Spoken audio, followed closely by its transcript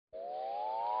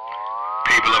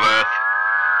people of Earth.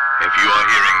 If you are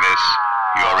hearing this,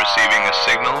 you are receiving a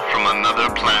signal from another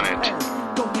planet.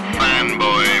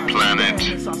 Fanboy Planet.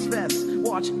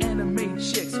 Watch anime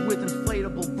chicks with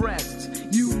inflatable breasts.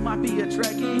 You might be a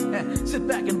Trekkie. Sit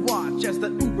back and watch as the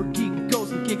uber geek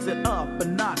goes and kicks it up a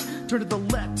notch. Turn to the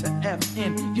letter F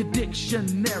in your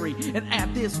dictionary and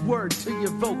add this word to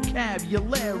your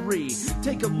vocabulary.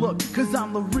 Take a look, cause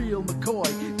I'm the real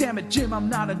McCoy. Damn it, Jim, I'm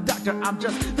not a doctor. I'm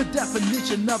just the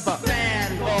definition of a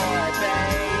fanboy,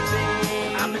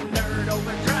 baby. I'm a nerd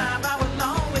overdrive. I will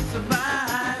always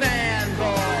survive.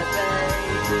 Fanboy,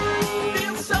 baby.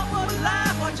 Feel so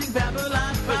alive watching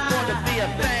Babylon 5. We're going to be a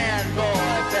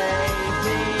fanboy,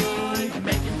 baby.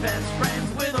 Making best friends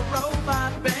with a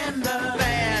robot bender.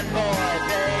 Fanboy,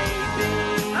 baby.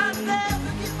 I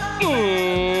never give up.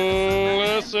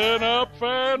 Listen up,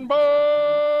 fanboy.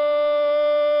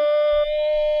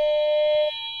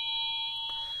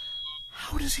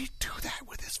 How does he do that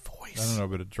with his voice? I don't know,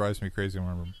 but it drives me crazy when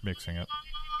I'm mixing it.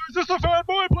 This is the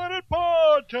Fanboy Planet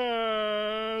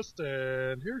Podcast,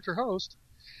 and here's your host,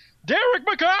 Derek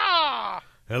McCaw.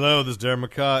 Hello, this is Darren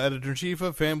McCaw, Editor-in-Chief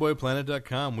of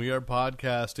FanboyPlanet.com. We are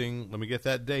podcasting, let me get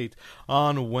that date,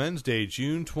 on Wednesday,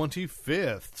 June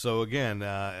 25th. So again,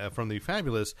 from the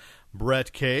fabulous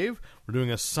Brett Cave, we're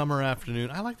doing a summer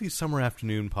afternoon. I like these summer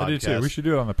afternoon podcasts. I do too. We should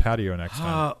do it on the patio next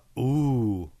time.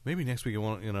 Maybe next week I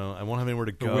won't have anywhere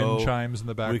to go. The wind chimes in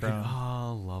the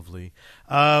background. Lovely.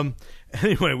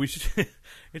 Anyway, we should.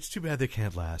 It's too bad they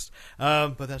can't last.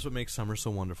 But that's what makes summer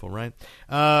so wonderful, right?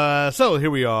 So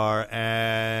here we are,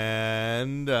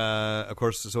 and of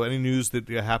course, so any news that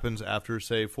happens after,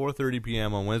 say, 4:30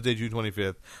 p.m. on Wednesday, June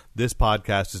 25th, this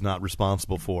podcast is not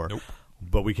responsible for. Nope.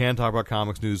 But we can talk about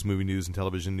comics news, movie news, and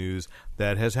television news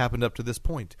that has happened up to this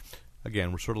point.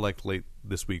 Again, we're sort of like late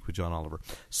this week with John Oliver.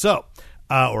 So,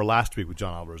 or last week with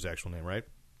John Oliver's actual name, right?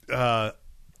 Let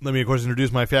me, of course,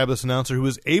 introduce my fabulous announcer who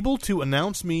is able to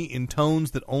announce me in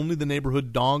tones that only the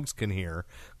neighborhood dogs can hear.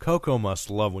 Coco must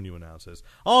love when you announce this.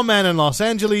 All man in Los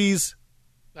Angeles.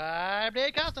 I'm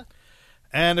Dave Costa.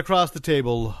 And across the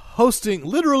table,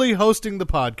 literally hosting the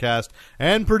podcast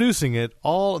and producing it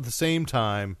all at the same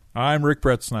time. I'm Rick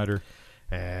Brett Snyder.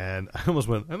 And I almost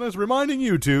went, and that's reminding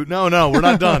you to. No, we're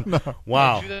not done. No.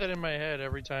 Wow. I do that in my head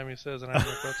every time he says, and I'm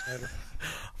Rick Brett Snyder.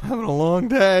 I'm having a long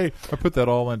day. I put that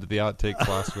all into the outtakes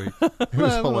last week. It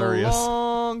was hilarious. A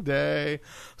long day.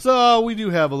 So we do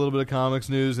have a little bit of comics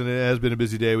news, and it has been a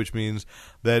busy day, which means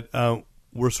that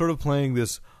we're sort of playing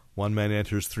this one man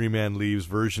enters, three man leaves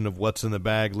version of what's in the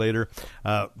bag later.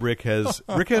 Rick has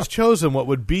chosen what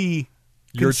would be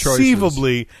your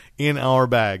conceivably choices in our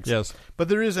bags. Yes. But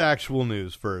there is actual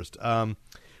news first.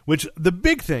 Which the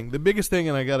biggest thing,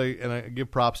 and I give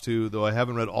props to, though I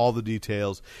haven't read all the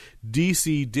details,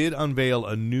 DC did unveil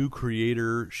a new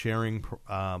creator sharing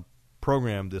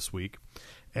program this week.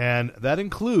 And that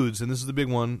includes, and this is the big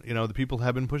one, the people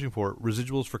have been pushing for,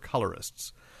 residuals for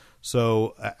colorists.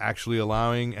 So actually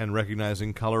allowing and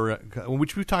recognizing color,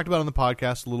 which we talked about on the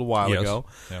podcast a little while ago,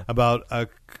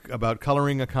 about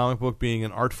coloring a comic book being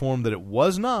an art form that it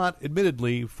was not,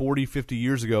 admittedly, 40, 50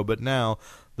 years ago, but now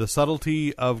the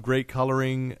subtlety of great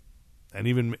coloring, and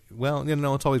even,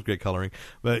 it's always great coloring,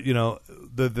 but,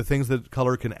 the things that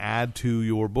color can add to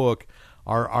your book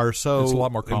are so it's a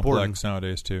lot more complex important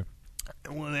nowadays, too.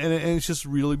 And it's just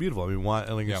really beautiful. I mean,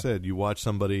 like you said, you watch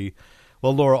somebody...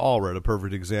 Well, Laura Allred, a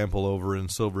perfect example over in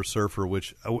Silver Surfer,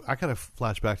 which I kind of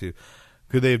flash back to.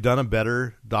 Could they have done a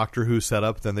better Doctor Who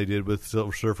setup than they did with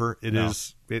Silver Surfer?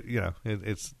 That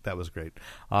was great.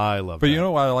 I love it. But you know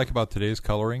what I like about today's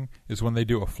coloring is when they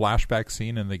do a flashback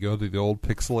scene and they go to the old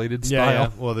pixelated style.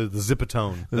 Yeah. Well, the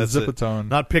Zipatone. That's Zipatone.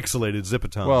 Not pixelated,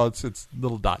 Zipatone. Well, it's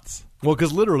little dots. Well,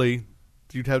 because literally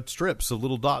you'd have strips of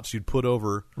little dots you'd put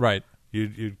over. Right.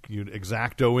 You'd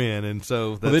X-Acto in, and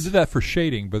so that's... Well, they did that for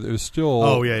shading, but it was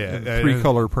still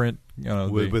three-color print.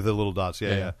 With the little dots,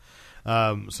 yeah.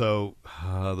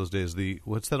 Those days,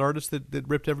 what's that artist that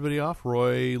ripped everybody off?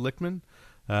 Roy Lichtman?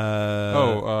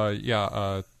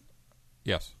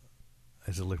 Yes.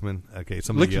 Is it Lichtman? Okay,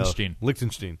 somebody Lichtenstein.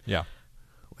 Lichtenstein. Yeah.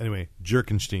 Anyway,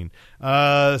 Jerkenstein.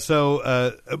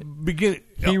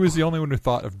 He was the only one who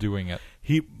thought of doing it.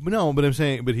 He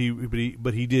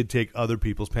did take other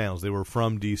people's panels. They were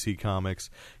from DC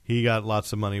Comics. He got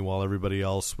lots of money while everybody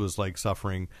else was like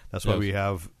suffering. That's why we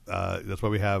have That's why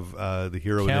we have the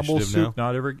Hero Campbell Initiative Soup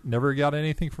now. never got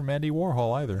anything from Andy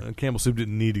Warhol either. Campbell Soup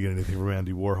didn't need to get anything from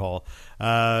Andy Warhol.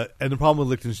 And the problem with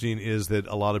Lichtenstein is that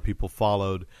a lot of people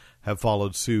have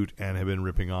followed suit and have been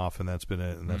ripping off, and that's been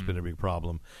a big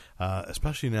problem.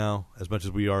 Especially now, as much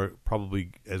as we are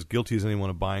probably as guilty as anyone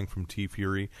of buying from T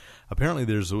Fury, apparently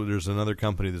there's another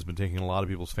company that's been taking a lot of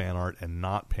people's fan art and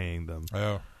not paying them.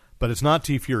 Oh. But it's not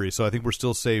T Fury, so I think we're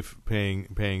still safe paying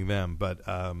them. But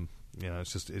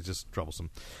it's just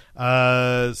troublesome.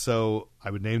 So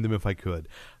I would name them if I could.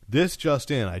 This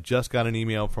just in, I just got an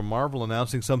email from Marvel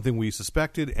announcing something we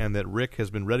suspected and that Rick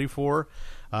has been ready for.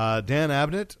 Dan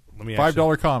Abnett,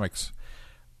 $5 comics.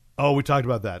 Oh, we talked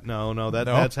about that. No,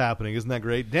 that's happening. Isn't that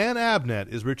great? Dan Abnett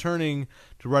is returning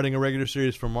to writing a regular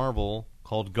series for Marvel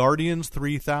called Guardians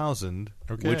 3000,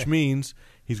 which means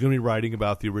he's going to be writing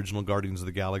about the original Guardians of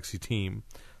the Galaxy team,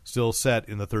 still set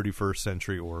in the 31st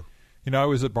century. I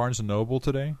was at Barnes & Noble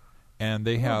today, and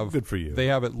they have good for you. They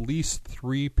have at least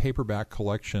 3 paperback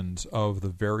collections of the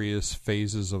various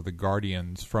phases of the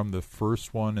Guardians, from the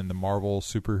first one in the Marvel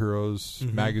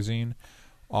Superheroes magazine,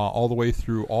 all the way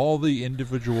through all the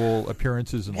individual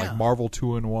appearances in like Marvel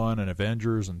 2-in-1 and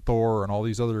Avengers and Thor and all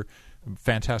these other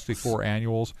Fantastic Four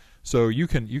annuals. So you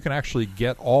can actually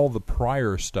get all the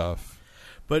prior stuff.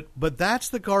 But that's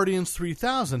the Guardians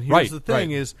 3000. Here's the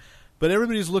thing is, but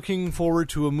everybody's looking forward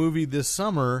to a movie this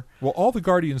summer. Well, all the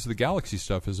Guardians of the Galaxy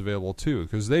stuff is available too,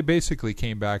 because they basically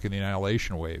came back in the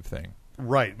Annihilation Wave thing.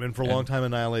 Right, and for a long time,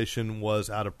 Annihilation was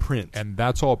out of print, and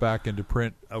that's all back into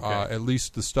print. Okay, at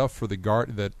least the stuff for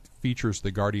that features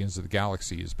the Guardians of the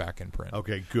Galaxy is back in print.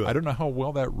 Okay, good. I don't know how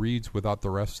well that reads without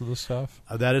the rest of the stuff.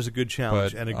 That is a good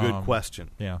challenge and a good question.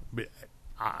 Yeah,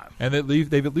 and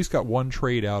they've at least got one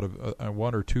trade out of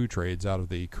 1 or 2 trades out of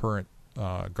the current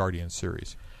Guardians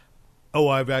series. Oh,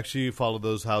 I've actually followed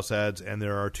those house ads, and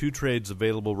there are 2 trades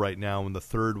available right now, and the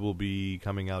third will be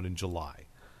coming out in July.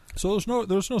 So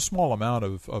there's no small amount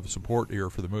of support here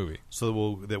for the movie.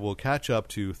 So that will catch up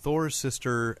to Thor's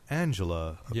sister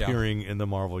Angela appearing in the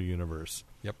Marvel Universe.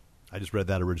 Yep. I just read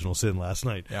that original sin last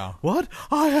night. Yeah. What?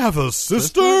 I have a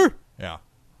sister? Yeah.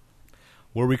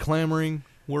 Were we clamoring?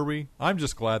 Were we? I'm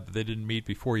just glad that they didn't meet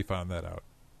before he found that out.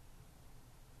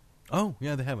 Oh,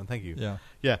 yeah, they haven't. Thank you.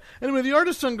 Yeah. Anyway, the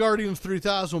artist on Guardians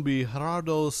 3000 will be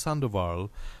Gerardo Sandoval,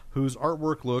 whose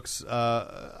artwork looks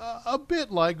a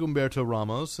bit like Umberto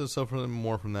Ramos. So for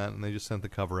more from that, and they just sent the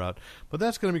cover out. But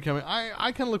that's going to be coming.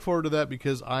 I kind of look forward to that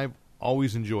because I've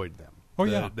always enjoyed them.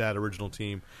 That original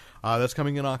team. That's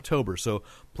coming in October, so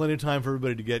plenty of time for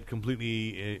everybody to get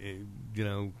completely,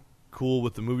 cool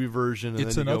with the movie version. And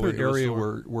it's then another area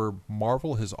where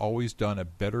Marvel has always done a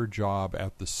better job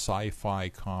at the sci-fi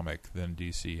comic than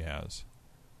DC has.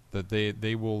 That they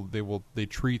build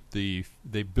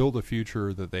a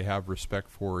future that they have respect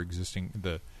for existing,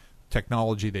 the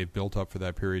technology they've built up for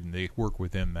that period, and they work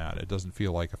within that. It doesn't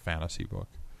feel like a fantasy book,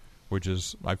 which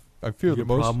is I feel the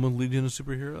most problem with Legion of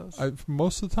Superheroes.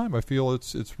 Most of the time, I feel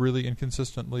it's really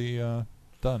inconsistently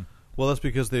done. Well, that's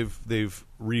because they've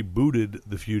rebooted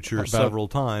the future several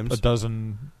times, a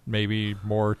dozen, maybe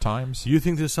more times. You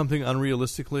think there's something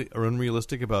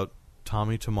unrealistic about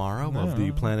Tommy Tomorrow of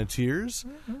the Planeteers?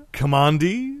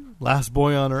 Commandi, Last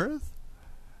Boy on Earth?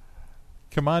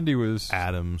 Commandi was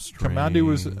Adam Strange. Commandi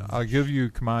was. I'll give you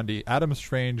Commandi. Adam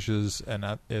Strange is an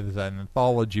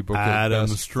anthology book. Adam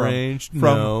Strange,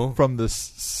 from the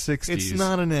 60s. It's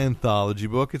not an anthology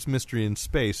book. It's Mystery in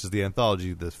Space is the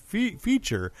anthology. The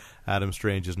feature, Adam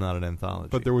Strange, is not an anthology.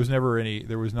 But there was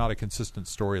not a consistent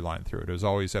storyline through it. It was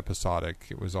always episodic.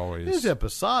 It was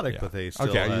episodic, but they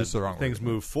still I used the wrong things word.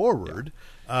 move forward.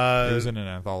 It wasn't an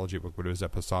anthology book, but it was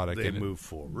episodic. They moved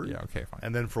forward. Yeah, okay, fine.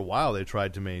 And then for a while they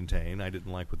tried to maintain. I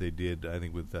didn't like what they did, I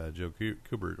think, with Joe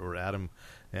Kubert or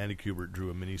Andy Kubert drew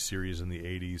a mini-series in the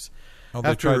 80s. Oh,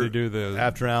 they tried to do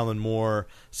after Alan Moore.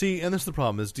 See, and this is the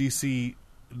problem, is DC,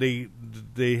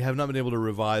 they have not been able to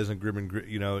revise and grim and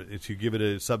to give it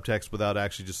a subtext without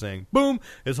actually just saying, boom,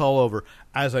 it's all over.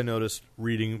 As I noticed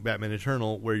reading Batman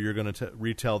Eternal, where you're going to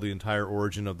retell the entire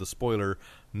origin of the spoiler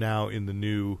now in the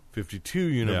new 52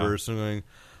 universe. Yeah. And I'm going,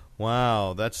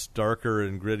 wow, that's darker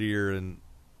and grittier and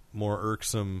more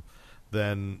irksome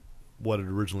than what had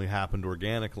originally happened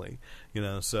organically.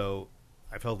 So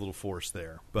I felt a little forced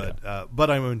there. But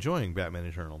I'm enjoying Batman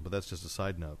Eternal, but that's just a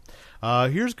side note.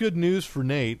 Here's good news for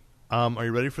Nate. Are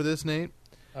you ready for this, Nate?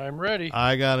 I'm ready.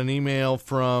 I got an email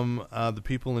from the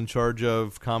people in charge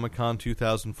of Comic-Con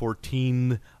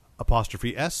 2014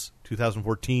 'S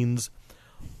 2014's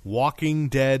Walking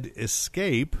Dead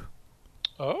Escape.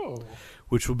 Oh.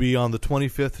 Which will be on the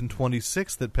 25th and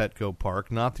 26th at Petco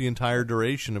Park, not the entire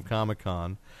duration of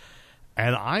Comic-Con.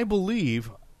 And I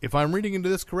believe, if I'm reading into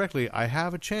this correctly, I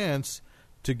have a chance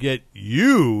to get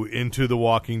you into the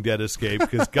Walking Dead escape,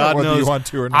 because God Whether knows you want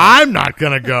to or not. I'm not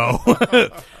going to go.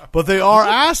 But they are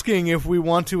asking if we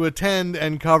want to attend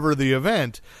and cover the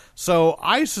event. So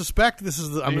I suspect this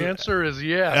is The answer is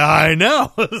yes. I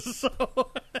know.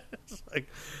 So it's like,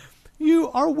 you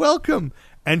are welcome.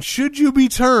 And should you be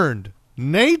turned,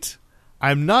 Nate,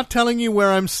 I'm not telling you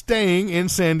where I'm staying in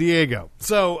San Diego.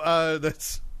 So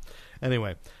that's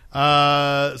anyway.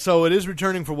 So it is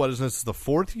returning for what is this? The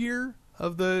 4th year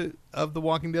of the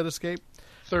Walking Dead escape.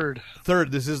 Third.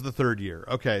 This is the 3rd year.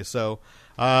 Okay, so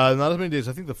not as many days.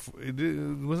 I think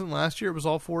it wasn't last year. It was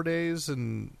all 4 days,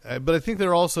 but I think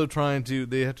they're also trying to.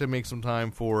 They have to make some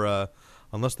time for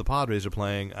unless the Padres are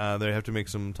playing. They have to make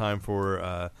some time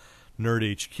for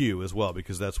Nerd HQ as well,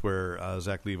 because that's where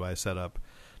Zach Levi set up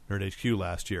Nerd HQ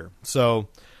last year. So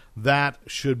that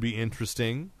should be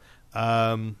interesting.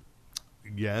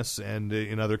 Yes, and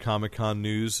in other Comic-Con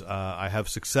news, I have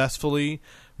successfully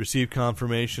received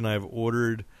confirmation. I have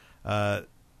ordered,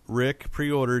 Rick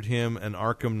pre-ordered him an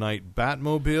Arkham Knight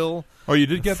Batmobile. Oh, you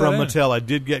did get from that in? Mattel. I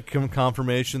did get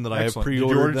confirmation that Excellent. I have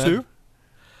pre-ordered. Did you order that. 2?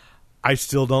 I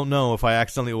still don't know if I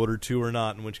accidentally ordered 2 or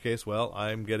not, in which case, well,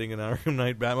 I'm getting an Arkham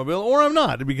Knight Batmobile, or I'm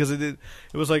not, because it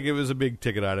was a big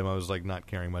ticket item. I was like not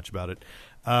caring much about it.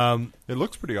 It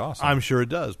looks pretty awesome. I'm sure it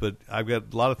does, but I've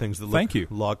got a lot of things that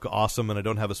look awesome, and I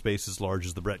don't have a space as large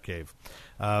as the Brett Cave.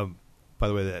 By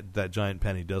the way, that giant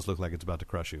penny does look like it's about to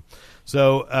crush you.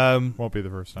 So won't be the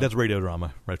first time. That's radio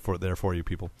drama right there for you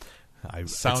people.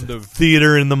 Sound of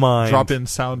theater in the mind. Drop-in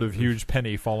sound of huge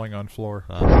penny falling on floor.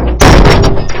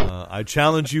 I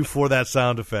challenge you for that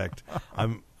sound effect.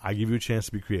 I give you a chance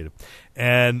to be creative,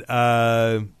 and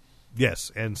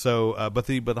yes, and so but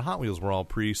the Hot Wheels were all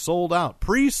pre-sold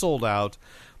out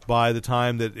by the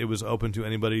time that it was open to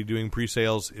anybody doing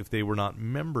pre-sales if they were not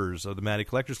members of the Matty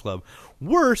Collectors Club.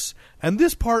 Worse, and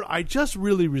this part I just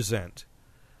really resent.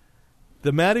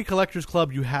 The Matty Collectors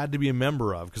Club you had to be a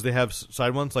member of, because they have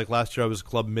side ones. Like last year I was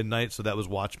Club Midnight, so that was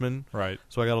Watchmen. Right.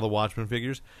 So I got all the Watchmen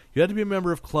figures. You had to be a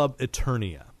member of Club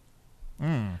Eternia,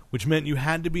 which meant you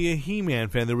had to be a He-Man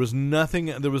fan. There was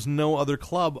no other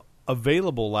club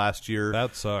available last year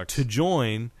that sucks. To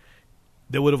join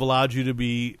that would have allowed you to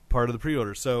be part of the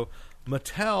pre-order. So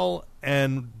Mattel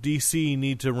and DC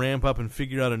need to ramp up and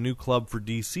figure out a new club for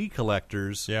DC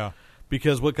collectors. Yeah.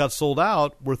 Because what got sold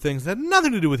out were things that had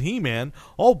nothing to do with He-Man.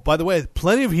 Oh, by the way,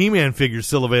 plenty of He-Man figures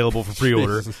still available for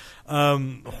pre-order.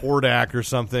 Hordak or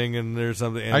something, and there's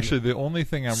something. And actually, the only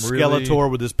thing I'm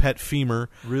Skeletor with his pet femur.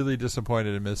 Really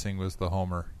disappointed in missing was the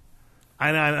Homer.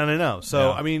 And I know.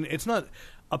 So, yeah. I mean, it's not...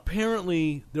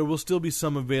 Apparently, there will still be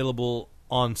some available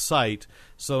on site.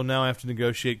 So now I have to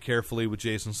negotiate carefully with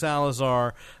Jason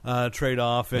Salazar, trade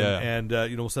off, and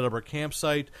we'll set up our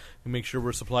campsite and make sure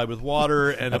we're supplied with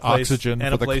water and a place, oxygen and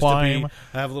for a the place climb. to be.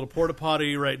 I have a little porta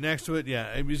potty right next to it.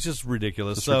 Yeah, it's just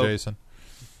ridiculous. Just so for Jason.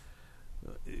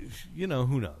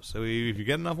 Who knows? So if you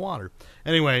get enough water,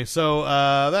 anyway. So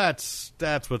that's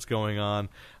what's going on.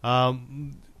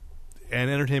 And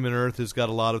Entertainment Earth has got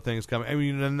a lot of things coming. I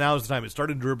mean, now's the time. It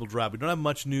started to dribble drop. We don't have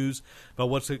much news about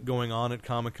what's going on at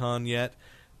Comic-Con yet,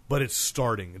 but it's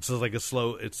starting. It's like a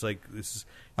slow. It's like this is.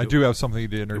 I do have something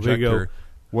to interject here.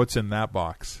 What's in that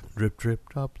box? Drip, drip,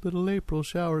 drop, little April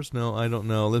showers. No, I don't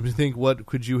know. Let me think. What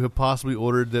could you have possibly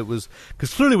ordered that was...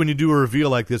 Because clearly when you do a reveal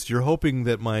like this, you're hoping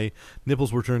that my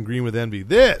nipples were turned green with envy.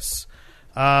 This!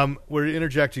 We're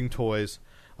interjecting toys.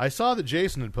 I saw that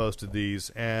Jason had posted these,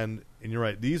 and you're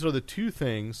right. These are the two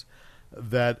things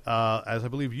that, as I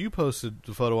believe you posted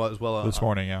the photo as well this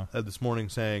morning, yeah, this morning,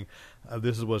 saying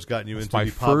this is what's gotten you it's into my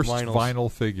the first pop vinyls.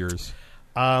 Vinyl figures.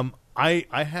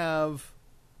 I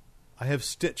have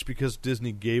Stitch because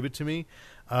Disney gave it to me.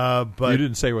 But you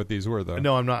didn't say what these were, though.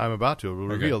 No, I'm not. I'm about to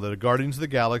reveal that Guardians of the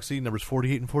Galaxy numbers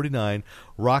 48 and 49,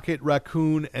 Rocket,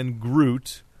 Raccoon, and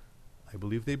Groot. I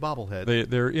believe they bobblehead.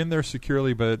 They're in there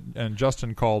securely, and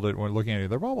Justin called it when looking at it.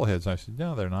 They're bobbleheads. I said,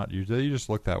 no, they're not. They just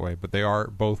look that way, but they are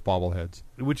both bobbleheads.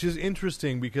 Which is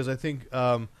interesting because I think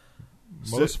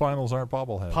most finals aren't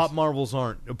bobbleheads. Pop Marvels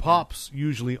aren't. Pops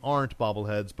usually aren't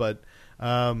bobbleheads, but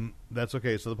that's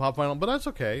okay. So the Pop Final, but that's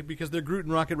okay because they're Groot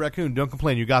and Rocket Raccoon. Don't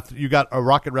complain. You got a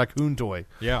Rocket Raccoon toy.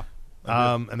 Yeah,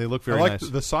 and they look very nice.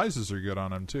 The sizes are good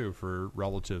on them too for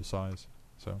relative size.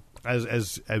 So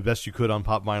as best you could on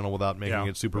Pop Vinyl without making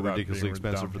it super ridiculously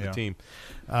expensive for the team.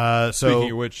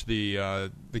 Speaking of which, the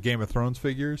Game of Thrones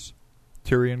figures,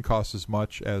 Tyrion costs as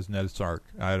much as Ned Stark.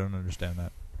 I don't understand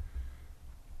that.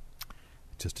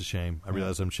 just a shame. I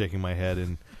realize I'm shaking my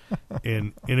head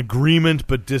in agreement,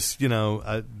 but disgust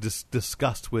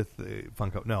with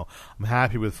Funko. No, I'm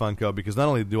happy with Funko because not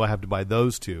only do I have to buy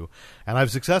those two, and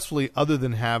I've successfully, other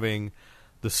than having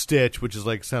the Stitch, which is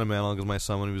like sentimental because my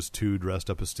son, when he was 2, dressed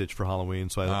up as Stitch for Halloween,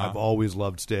 so I've always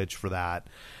loved Stitch for that.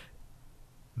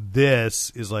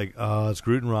 This is like, it's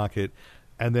Groot and Rocket.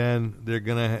 And then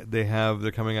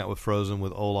they're coming out with Frozen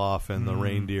with Olaf and the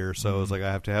reindeer. So it's like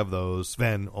I have to have those.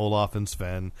 Olaf and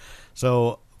Sven.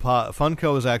 So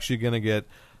Funko is actually going to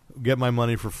get my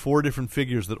money for 4 different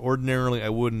figures that ordinarily I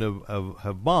wouldn't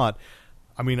have bought.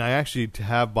 I mean, I actually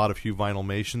have bought a few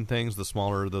Vinylmation things, the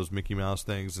smaller those Mickey Mouse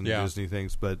things and Disney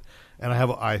things.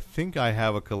 I think I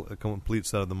have a complete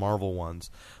set of the Marvel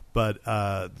ones. But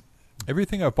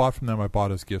everything I've bought from them, I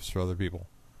bought as gifts for other people.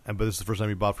 But this is the first time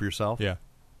you bought for yourself? Yeah.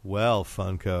 Well,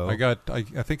 Funko.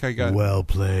 I think I got. Well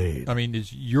played. I mean,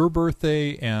 it's your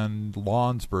birthday and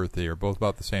Lon's birthday are both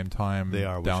about the same time. They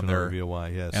are down there. Reveal why,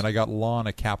 yes. And I got Lon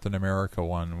a Captain America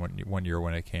one year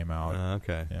when it came out.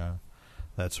 Okay. Yeah.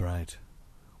 That's right.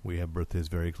 We have birthdays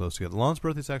very close together. Lon's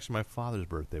birthday is actually my father's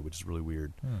birthday, which is really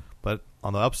weird. But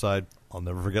on the upside, I'll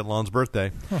never forget Lon's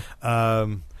birthday.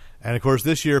 And of course,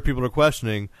 this year people are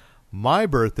questioning. My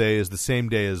birthday is the same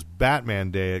day as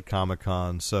Batman Day at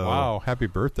Comic-Con. So wow, happy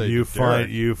birthday! You find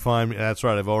me. That's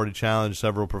right. I've already challenged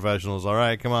several professionals. All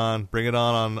right, come on, bring it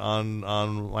on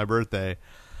my birthday.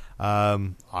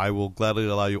 I will gladly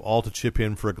allow you all to chip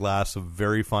in for a glass of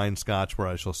very fine scotch, where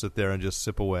I shall sit there and just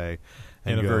sip away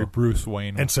in a very Bruce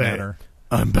Wayne and say, manner.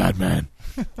 "I'm Batman.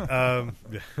 I'm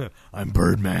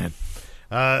Birdman."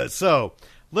 So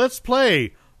let's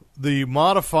play the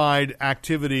modified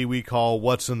activity we call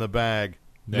What's in the Bag.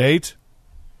 Nate?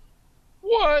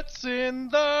 What's in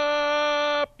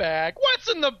the bag? What's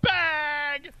in the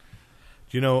bag?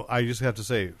 You know, I just have to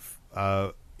say,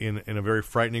 in a very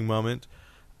frightening moment,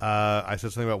 I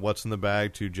said something about What's in the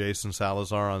Bag to Jason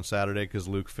Salazar on Saturday because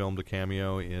Luke filmed a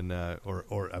cameo in, it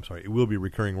will be a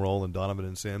recurring role in Donovan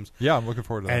and Sims. Yeah, I'm looking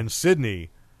forward to that. And Sydney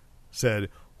said,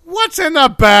 "What's in the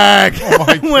bag?" Oh,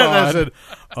 my God. I said,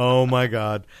 "Oh, my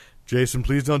God. Jason,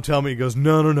 please don't tell me." He goes,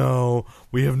 No.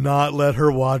 We have not let her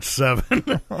watch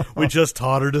 7. We just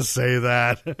taught her to say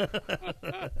that.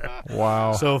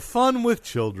 Wow. So fun with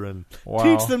children. Wow.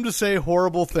 Teach them to say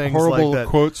horrible things Horrible like that.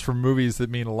 quotes from movies that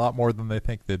mean a lot more than they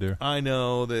think they do. I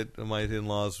know that my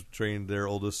in-laws trained their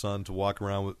oldest son to walk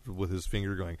around with his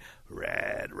finger going,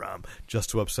 "Red rum,"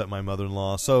 just to upset my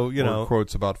mother-in-law. So, Or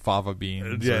quotes about fava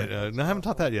beans. No, I haven't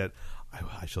taught that yet.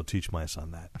 I shall teach my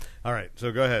son that. All right,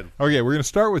 so go ahead. Okay, we're going to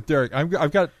start with Derek.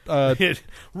 I've got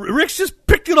Rick's just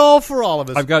picked it all for all of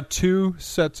us. I've got 2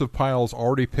 sets of piles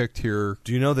already picked here.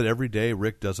 Do you know that every day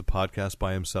Rick does a podcast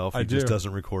by himself? He just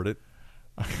doesn't record it.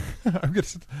 I'm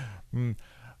going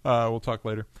we'll talk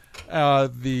later.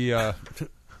 Whether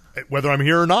I'm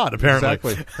here or not, apparently.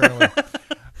 Exactly. Apparently.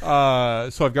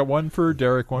 So I've got one for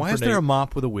Derek, one Why for is Nate. there a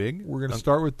mop with a wig? We're going to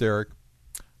start with Derek.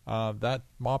 That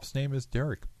mop's name is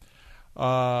Derek.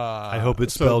 I hope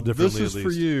it's spelled differently. This is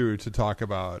for you to talk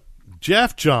about.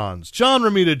 Jeff Johns, John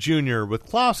Romita Jr., with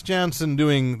Klaus Janson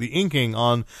doing the inking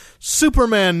on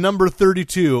Superman number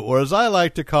 32, or as I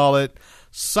like to call it,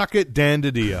 Suck It Dan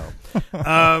DiDio.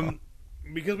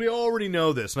 Because we already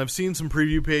know this, and I've seen some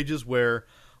preview pages where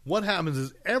what happens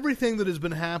is everything that has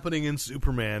been happening in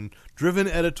Superman, driven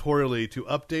editorially to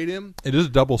update him. It is a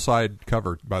double-side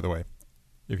cover, by the way.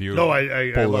 If you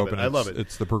I pull love open, it. I love it.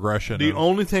 It's the progression. The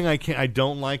only thing I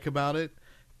don't like about it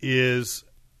is,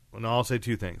 and I'll say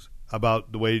 2 things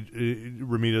about the way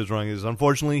Romita is drawing it. Is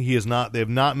unfortunately they have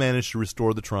not managed to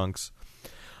restore the trunks.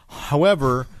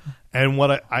 However, and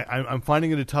what I'm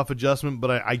finding it a tough adjustment,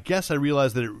 but I guess I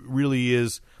realize that it really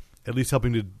is at least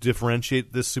helping to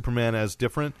differentiate this Superman as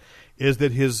different. Is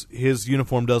that his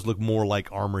uniform does look more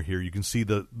like armor here? You can see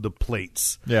the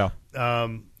plates. Yeah.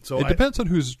 So it depends on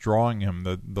who's drawing him.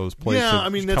 Those plates. Yeah, I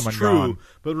mean that's true. Gone.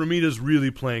 But Romita's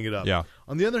really playing it up. Yeah.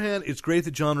 On the other hand, it's great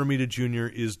that John Romita Jr.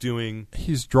 is doing.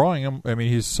 He's drawing him. I mean,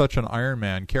 he's such an Iron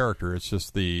Man character. It's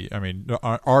just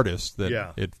artist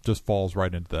that it just falls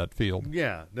right into that field.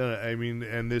 Yeah. No, I mean,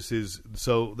 and this is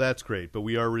so that's great. But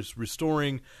we are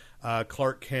restoring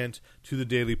Clark Kent to the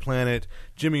Daily Planet.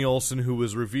 Jimmy Olsen, who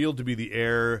was revealed to be the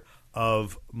heir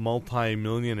of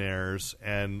multi-millionaires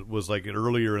and was like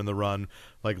earlier in the run,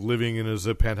 like living in his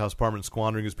penthouse apartment,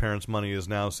 squandering his parents' money, has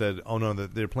now said, "Oh no,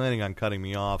 they're planning on cutting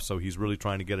me off." So he's really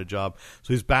trying to get a job.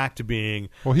 So he's back to being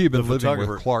he had been living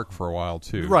with Clark for a while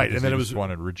too, right? And then it was one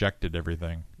and rejected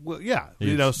everything. Well, yeah,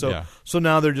 so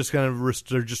now they're just kind of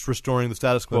they're just restoring the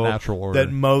status quo the natural order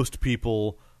that most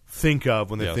people think of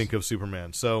when they think of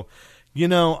Superman. So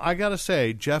I got to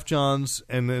say, Jeff Johns,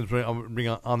 and then I'll bring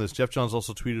on this, Jeff Johns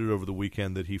also tweeted over the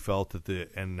weekend that he felt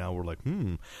that and now we're like,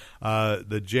 the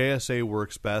JSA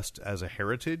works best as a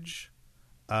heritage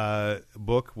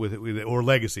book or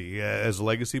legacy, as a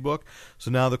legacy book.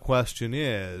 So now the question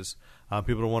is,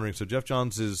 people are wondering, so Jeff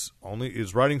Johns is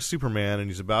writing Superman, and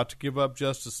he's about to give up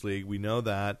Justice League. We know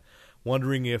that.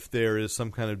 Wondering if there is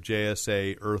some kind of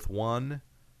JSA Earth 1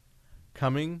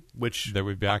 coming, which that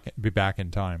would be back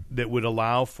in time, that would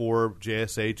allow for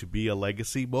JSA to be a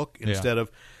legacy book instead of,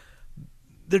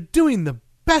 they're doing the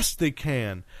best they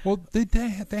can. Well, they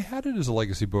had it as a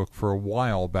legacy book for a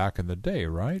while back in the day,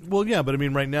 right? Well, yeah, but I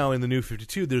mean, right now in the New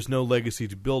 52, there's no legacy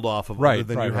to build off of, right, other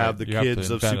than right, you have the you kids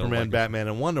have of Superman, Batman,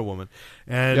 and Wonder Woman,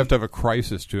 and you have to have a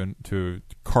crisis to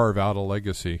carve out a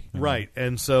legacy, right?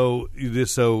 And so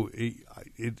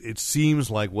it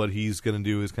seems like what he's going to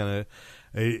do is kind of.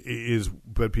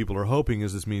 But people are hoping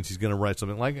this means he's going to write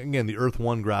something like, again, the Earth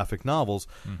 1 graphic novels,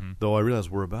 though I realize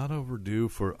we're about overdue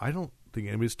for, I don't think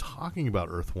anybody's talking about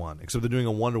Earth 1, except they're doing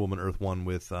a Wonder Woman Earth 1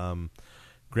 with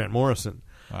Grant Morrison.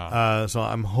 So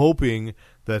I'm hoping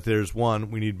that there's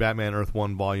we need Batman Earth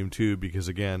 1 Volume 2, because,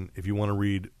 again, if you want to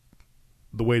read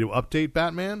the way to update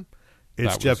Batman,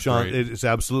 it's Jeff Johns. It's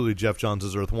absolutely Jeff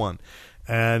Johns' Earth 1.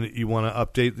 And you want to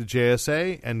update the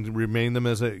JSA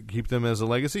and keep them as a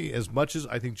legacy. As much as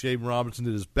I think Jay Robinson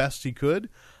did as best he could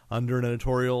under an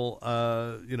editorial,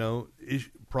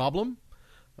 problem.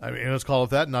 I mean, let's call it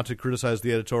that. Not to criticize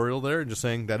the editorial there, just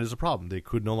saying that is a problem. They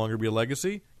could no longer be a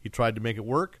legacy. He tried to make it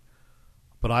work,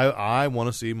 but I want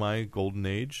to see my Golden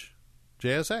Age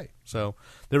JSA. So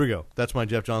there we go. That's my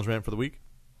Jeff Johns rant for the week.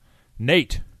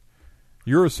 Nate.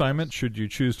 Your assignment, should you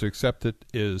choose to accept it,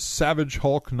 is Savage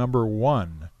Hulk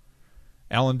 #1.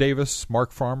 Alan Davis,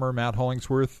 Mark Farmer, Matt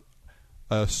Hollingsworth.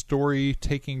 A story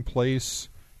taking place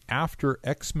after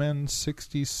X-Men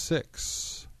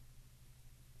 66.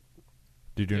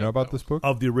 Did you know about this book?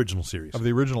 Of the original series. Of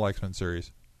the original X-Men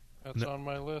series. That's on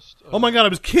my list. Oh my God, I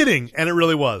was kidding, and it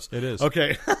really was. It is.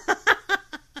 Okay.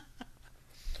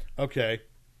 Okay.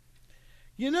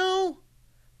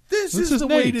 This is the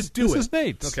way to do it. This is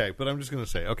Nate's. Okay, but I'm just going to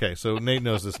say. Okay, so Nate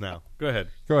knows this now. Go ahead.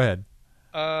 Go ahead.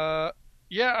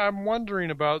 Yeah, I'm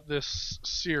wondering about this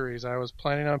series. I was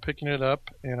planning on picking it up,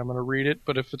 and I'm going to read it,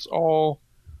 but if it's all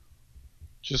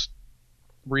just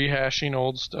rehashing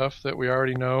old stuff that we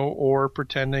already know, or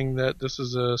pretending that this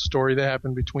is a story that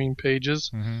happened between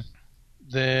pages,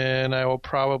 then I will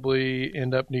probably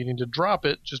end up needing to drop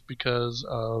it just because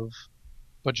of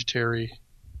budgetary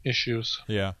issues.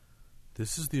 Yeah.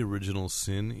 This is the original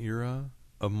Sin era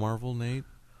of Marvel, Nate.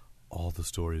 All the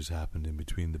stories happened in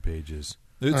between the pages.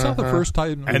 It's not the first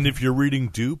time. And if you're reading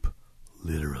Dupe,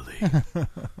 literally.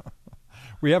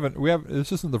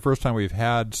 This isn't the first time we've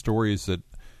had stories that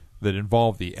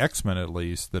involve the X-Men, at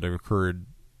least, that have occurred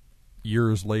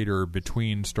years later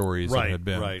between stories that had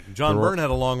been. Right. John Byrne had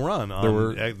a long run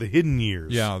on the Hidden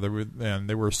Years. Yeah,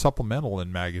 they were supplemental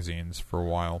in magazines for a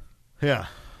while. Yeah.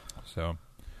 So,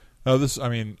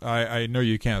 I know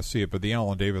you can't see it, but the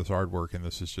Alan Davis artwork in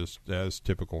this is just as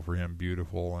typical for him,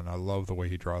 beautiful, and I love the way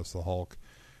he draws the Hulk,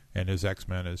 and his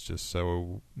X-Men is just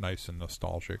so nice and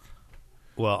nostalgic.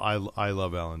 Well, I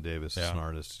love Alan Davis as an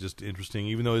artist. Just interesting,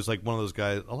 even though he's like one of those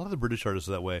guys. A lot of the British artists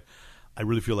are that way. I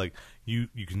really feel like you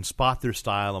can spot their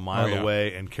style a mile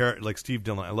away, and like Steve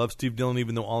Dillon. I love Steve Dillon,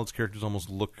 even though all his characters almost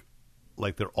look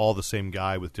like they're all the same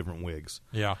guy with different wigs.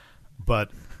 Yeah.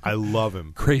 But I love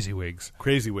him. Crazy wigs.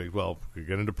 Well, you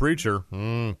get into Preacher.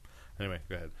 Anyway,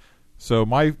 go ahead. So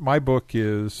my book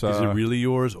is... is it really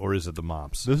yours, or is it the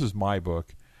Mops? This is my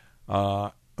book.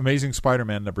 Amazing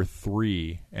Spider-Man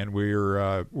 #3. And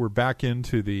we're back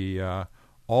into the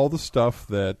all the stuff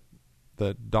that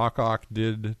Doc Ock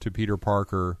did to Peter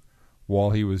Parker while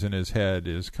he was in his head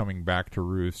is coming back to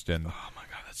roost. And oh, my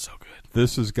God, that's so good.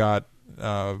 This has got...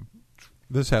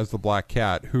 this has the Black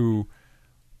Cat, who...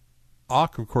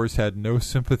 Ock, of course, had no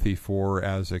sympathy for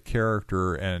as a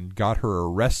character and got her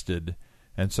arrested,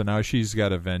 and so now she's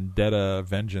got a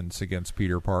vengeance against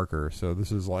Peter Parker. So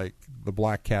this is like the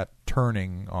Black Cat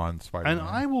turning on Spider-Man. And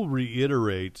I will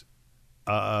reiterate,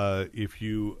 if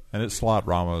you... And it's Slott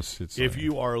Ramos. If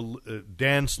you are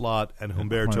Dan Slott and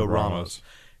Humberto Ramos.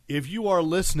 If you are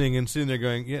listening and sitting there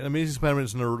going, yeah, Amazing Spider-Man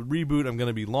is in a reboot, I'm going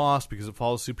to be lost because it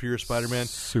follows Superior Spider-Man.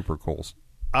 Super cool.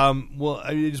 Well,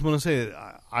 I just want to say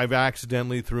that I've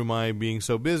accidentally, through my being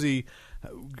so busy,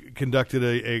 conducted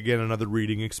another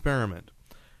reading experiment.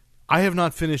 I have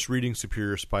not finished reading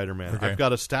Superior Spider-Man. Okay. I've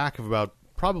got a stack of about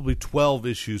probably 12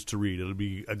 issues to read. It'll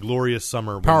be a glorious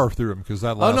summer. Power through them because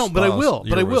that last. Oh no, but I will.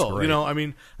 year But I was will. great. You know, I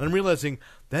mean, and I'm realizing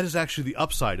that is actually the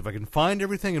upside. If I can find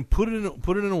everything and put it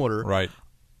in order, Right.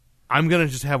 I'm going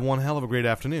to just have one hell of a great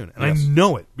afternoon. And Yes. I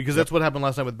know it because that's what happened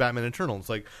last night with Batman Eternal. It's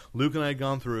like Luke and I had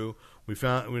gone through. I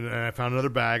found another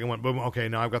bag and went, boom, okay,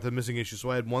 now I've got the missing issue. So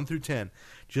I had 1 through 10.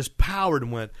 Just powered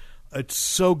and went, it's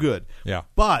so good. Yeah.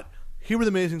 But here were the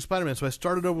Amazing Spider-Man. So I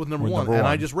started over with number one. And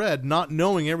I just read, not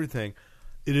knowing everything.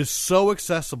 It is so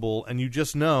accessible, and you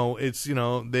just know it's, you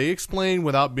know, they explain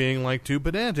without being like too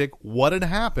pedantic what had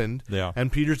happened. Yeah.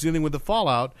 And Peter's dealing with the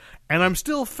fallout. And I'm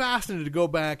still fascinated to go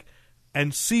back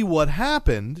and see what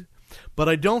happened, but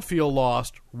I don't feel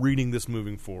lost reading this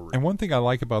moving forward. And one thing I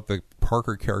like about the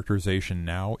Parker characterization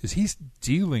now is he's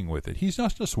dealing with it. He's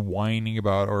not just whining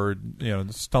about or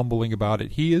stumbling about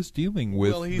it. He is dealing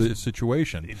with the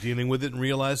situation. Dealing with it and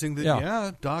realizing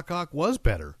that Doc Ock was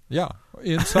better. Yeah,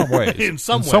 in some ways. in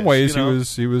some ways,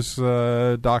 he was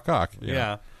Doc Ock.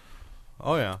 Yeah.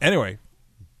 Oh yeah. Anyway,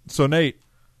 so Nate.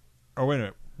 Oh wait a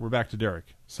minute, we're back to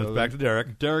Derek. So it's back to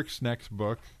Derek. Derek's next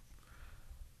book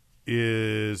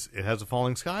it has a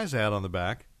Falling Skies ad on the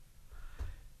back,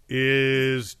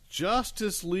 is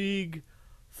Justice League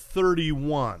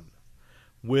 31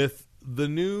 with the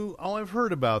new, I've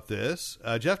heard about this,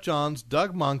 Jeff Johns,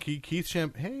 Doug Monkey, Keith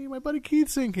hey, my buddy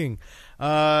Keith's inking,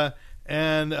 and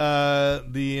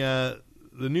the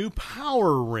new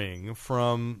Power Ring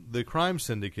from the Crime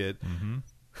Syndicate. Mm-hmm.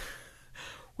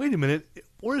 Wait a minute.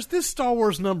 Or is this Star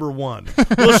Wars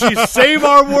 #1? Will she save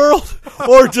our world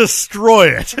or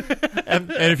destroy it?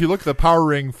 and if you look at the Power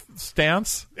Ring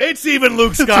stance, it's even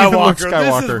Luke Skywalker.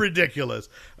 This is ridiculous.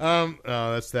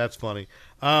 That's funny.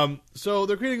 So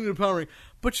they're creating a new Power Ring.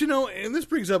 But, and this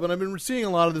brings up, and I've been seeing a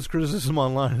lot of this criticism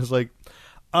online, is like,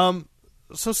 so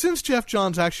since Jeff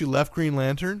Johns actually left Green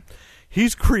Lantern,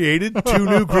 he's created 2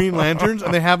 new Green Lanterns,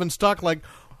 and they haven't stuck. Like,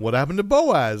 what happened to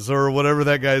Boaz or whatever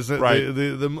that guy's right.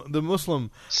 the Muslim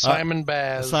Simon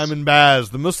Baz,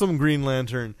 the Muslim Green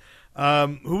Lantern,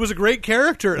 who was a great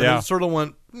character, and it sort of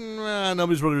went,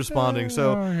 nobody's really responding.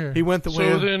 So he went the way.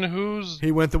 So of, then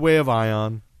he went the way of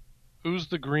Ion. Who's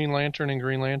the Green Lantern in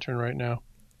Green Lantern right now?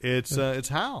 It's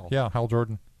Hal. Yeah, Hal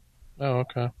Jordan. Oh,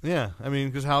 okay. Yeah, I mean,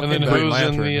 because Hal. And then who's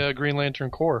in the Green Lantern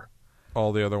Corps?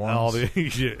 All the other ones.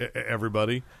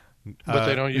 Everybody. But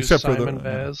they don't use except Simon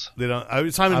Baz. They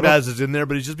don't. Simon Baz is in there,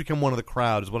 but he's just become one of the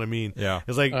crowd. Is what I mean. Yeah,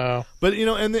 it's like, but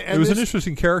and it was an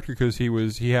interesting character because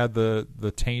he had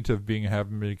the taint of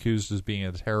having been accused as being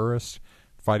a terrorist,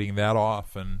 fighting that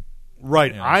off, and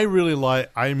right. I really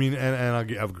like. I mean, and I'll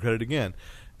give credit again.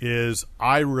 Is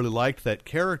I really liked that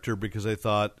character because I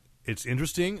thought it's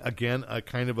interesting. Again, a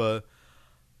kind of a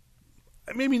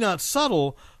maybe not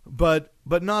subtle, but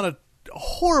not a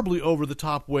horribly over the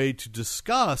top way to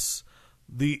discuss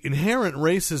the inherent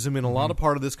racism in a lot of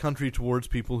part of this country towards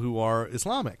people who are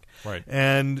Islamic. Right.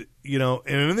 And and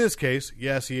in this case,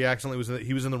 yes, he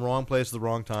accidentally was in the wrong place at the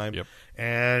wrong time. Yep.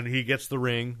 And he gets the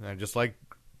ring, just like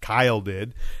Kyle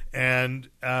did, and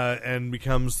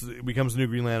becomes the new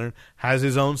Green Lantern, has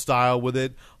his own style with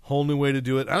it, whole new way to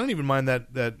do it. I don't even mind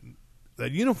that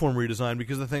uniform redesign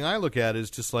because the thing I look at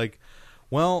is just like,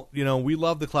 well, we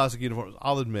love the classic uniforms.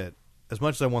 I'll admit, as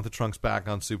much as I want the trunks back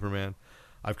on Superman,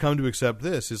 I've come to accept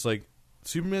this. It's like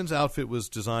Superman's outfit was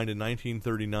designed in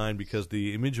 1939 because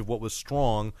the image of what was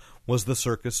strong was the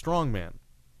circus strongman.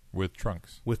 With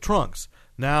trunks.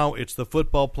 Now it's the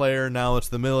football player. Now it's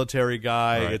the military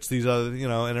guy. Right. It's these other,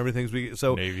 and everything's...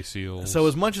 So, Navy SEALs. So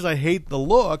as much as I hate the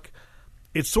look,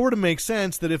 it sort of makes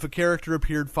sense that if a character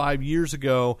appeared 5 years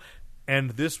ago...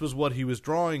 And this was what he was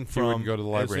drawing from. You wouldn't go to the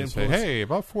library and say, hey,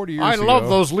 about 40 years ago... I love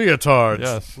those leotards.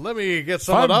 Yes. Let me get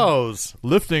some of those.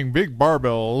 Lifting big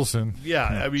barbells. And yeah.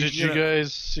 I mean, did you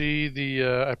guys see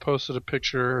the... I posted a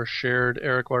picture, or shared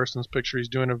Eric Larson's picture. He's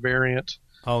doing a variant...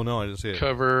 Oh, no, I didn't see it.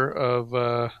 Cover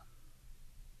of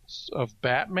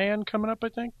Batman coming up, I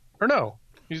think. Or no.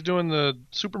 He's doing the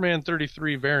Superman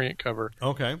 33 variant cover.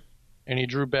 Okay. And he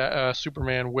drew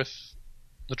Superman with...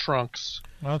 the trunks.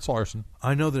 Well, that's Larson.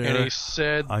 I know that. And Eric, he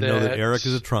said I know that Eric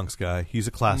is a trunks guy. He's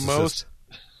a classicist.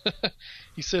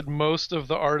 He said most of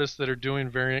the artists that are doing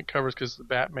variant covers, because the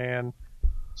Batman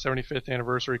 75th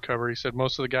anniversary cover, he said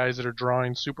most of the guys that are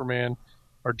drawing Superman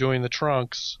are doing the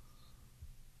trunks.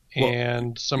 Well,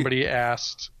 and somebody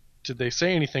asked, did they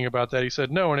say anything about that? He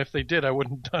said no, and if they did, I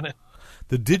wouldn't have done it.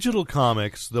 The digital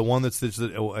comics, the one that's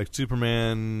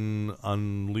Superman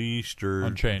Unleashed or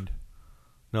Unchained.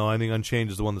 No, I think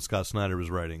Unchained is the one that Scott Snyder was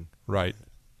writing. Right.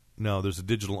 No, there's a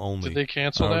digital only. Did they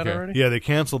cancel that already? Yeah, they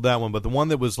canceled that one, but the one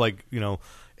that was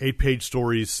 8-page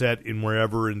stories set in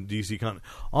wherever in DC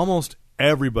almost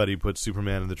everybody put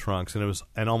Superman in the trunks,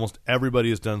 and almost everybody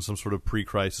has done some sort of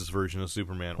pre-Crisis version of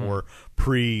Superman or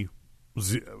pre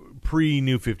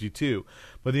New 52.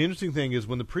 But the interesting thing is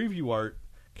when the preview art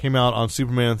came out on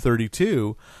Superman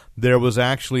 32, there was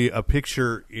actually a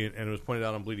picture, and it was pointed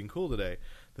out on Bleeding Cool today,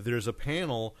 that there's a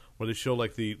panel where they show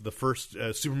like the first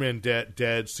Superman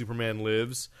dead, Superman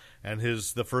lives, and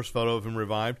the first photo of him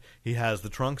revived, he has the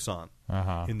trunks on.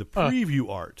 In the preview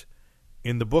art.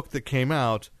 In the book that came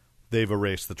out, they've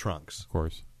erased the trunks. Of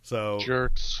course. So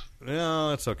Jerks.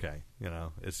 No, it's okay.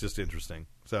 It's just interesting.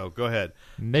 So go ahead.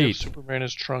 Nate. Give Superman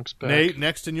his trunks back. Nate,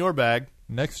 next in your bag.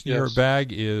 Next in your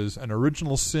bag is an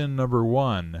original sin number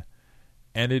 1,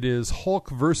 and it is Hulk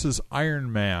versus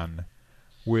Iron Man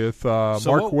with Mark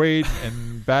Waid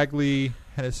and Bagley,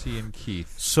 Hennessy, and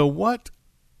Keith. So what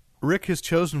Rick has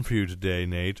chosen for you today,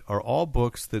 Nate, are all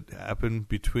books that happen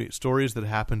stories that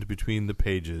happened between the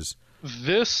pages.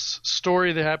 This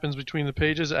story that happens between the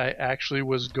pages, I actually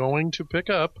was going to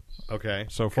pick up. Okay.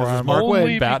 So far, Mark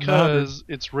only Waid, because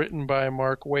it's written by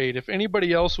Mark Waid. If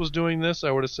anybody else was doing this,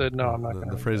 I would have said, no, I'm not going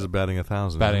to. The phrase is batting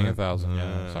 1,000. Batting 1,000,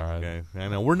 yeah. It's all right. Okay. I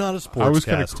know. We're not a sports I was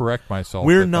going to correct myself.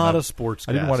 We're not a sports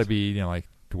I didn't want to be,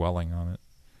 dwelling on it.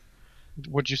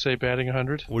 What'd you say, batting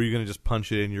 100? Were you going to just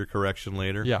punch it in your correction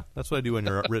later? Yeah. That's what I do in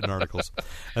your written articles.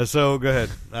 So go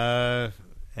ahead.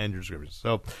 And your descriptions.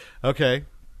 So, okay.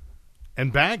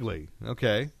 And Bagley.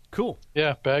 Okay. Cool.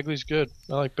 Yeah, Bagley's good.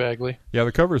 I like Bagley. Yeah,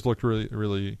 the covers looked really,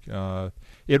 really.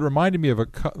 It reminded me of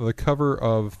the cover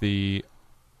of the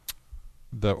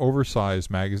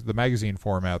oversized the magazine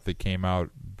format that came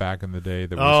out back in the day.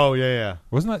 That was, yeah.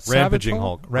 Wasn't that Savage Rampaging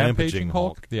Hulk? Rampaging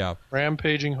Hulk. Yeah.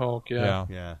 Rampaging Hulk.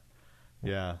 Yeah.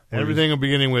 Yeah. Everything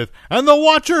beginning with, and the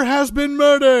Watcher has been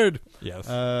murdered. Yes.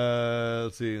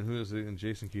 Let's see. Who is it? And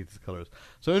Jason Keith's colors.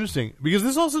 So interesting. Because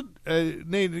this also,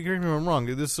 Nate, correct me if I'm wrong,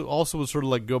 this also was sort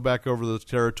of like go back over the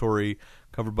territory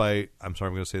covered by, I'm sorry,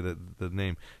 I'm going to say the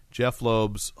name, Jeff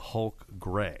Loeb's Hulk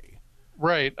Gray.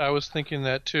 Right. I was thinking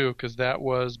that too, because that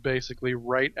was basically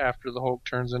right after the Hulk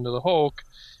turns into the Hulk.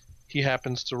 He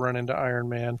happens to run into Iron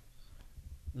Man.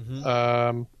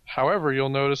 Mm-hmm. However, you'll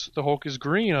notice the Hulk is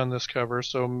green on this cover,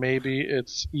 so maybe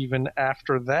it's even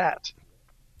after that.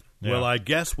 Yeah. Well, I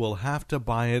guess we'll have to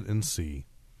buy it and see.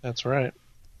 That's right.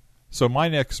 So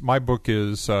my book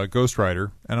is Ghost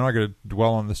Rider, and I'm not going to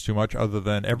dwell on this too much, other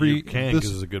than you can,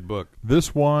 because it's a good book.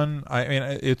 This one, I mean,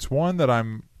 it's one that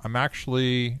I'm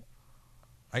actually.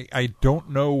 I don't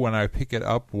know when I pick it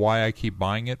up why I keep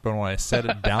buying it, but when I set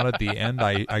it down at the end,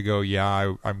 I go,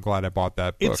 I'm glad I bought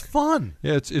that book. It's fun.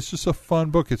 Yeah, it's just a fun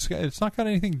book. It's not got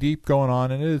anything deep going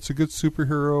on in it. It's a good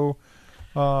superhero.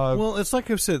 Well, it's like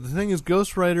I've said. The thing is,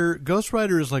 Ghost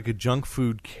Rider is like a junk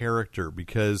food character,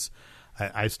 because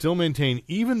I still maintain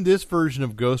even this version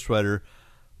of Ghost Rider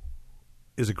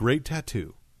is a great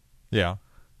tattoo. Yeah,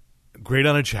 great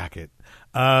on a jacket.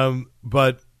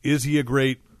 But is he a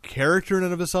great character in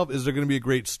and of himself? Is there going to be a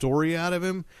great story out of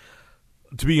him?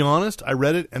 To be honest, I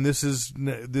read it, and this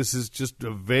is just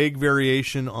a vague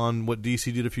variation on what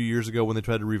DC did a few years ago when they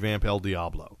tried to revamp El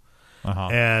Diablo.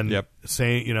 And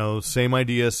same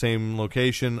idea, same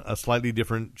location, a slightly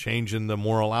different change in the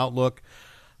moral outlook.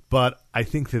 But I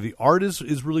think that the art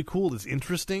is really cool. It's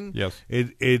interesting. Yes,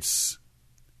 it's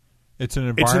an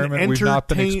environment we've not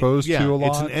been exposed to a lot.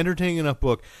 It's an entertaining enough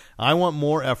book. I want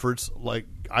more efforts. Like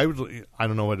I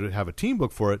don't know whether to have a team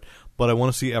book for it, but I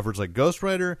want to see efforts like Ghost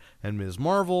Rider and Ms.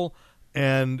 Marvel,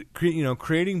 and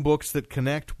creating books that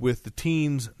connect with the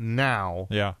teens now.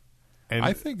 Yeah, and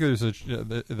I think there's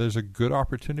a good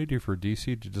opportunity for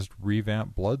DC to just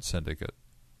revamp Blood Syndicate.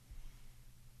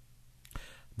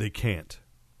 They can't.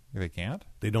 They can't?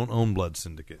 They don't own Blood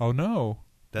Syndicate. Oh no,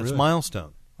 that's really?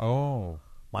 Milestone. Oh.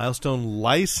 Milestone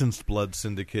licensed Blood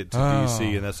Syndicate to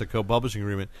DC, and that's a co-publishing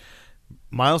agreement.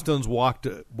 Milestone's walked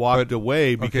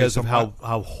away because of how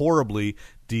horribly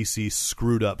DC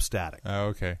screwed up Static. Oh,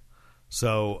 okay.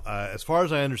 So as far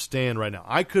as I understand right now,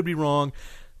 I could be wrong.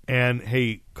 And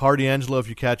hey, Cardiangelo, if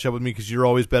you catch up with me, because you're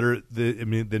always better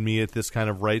than me at this kind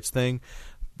of rights thing,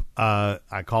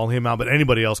 I call him out, but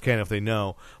anybody else can if they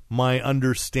know. My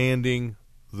understanding,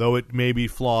 though it may be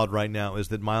flawed right now, is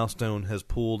that Milestone has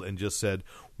pulled and just said,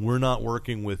 we're not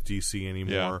working with DC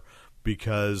anymore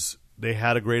because they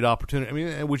had a great opportunity. I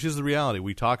mean, which is the reality.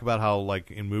 We talk about how,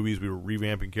 like, in movies we were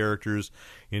revamping characters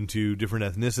into different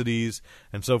ethnicities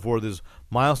and so forth.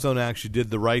 Milestone actually did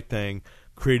the right thing,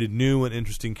 created new and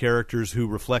interesting characters who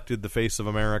reflected the face of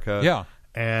America. Yeah.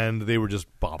 And they were just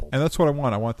bobbled. And that's what I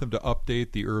want. I want them to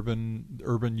update the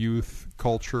urban youth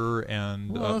culture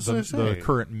and the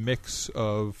current mix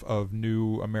of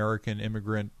new American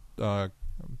immigrant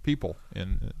people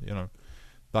in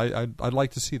I'd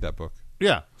like to see that book.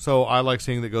 Yeah, so I like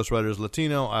seeing that Ghost Rider is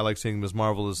Latino. I like seeing Ms.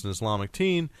 Marvel is an Islamic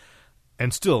teen,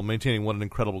 and still maintaining what an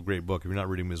incredible, great book. If you're not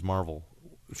reading Ms. Marvel,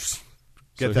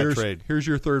 get that trade. Here's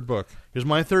your third book. Here's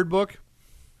my third book.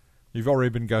 You've already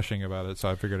been gushing about it, so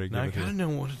I figured I'd give Now, it I to you. gotta know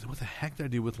what the heck did I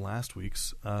do with last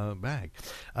week's bag.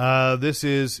 This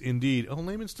is indeed. Oh,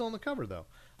 Lehman's still on the cover though.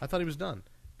 I thought he was done,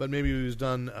 but maybe he was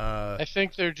done. I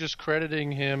think they're just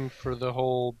crediting him for the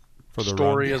whole For the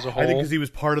story run. as a whole. I think because he was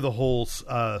part of the whole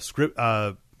script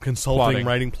consulting, Plotting.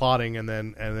 writing, plotting, and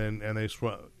they.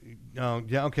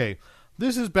 Yeah, okay.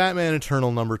 This is Batman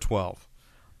Eternal number 12.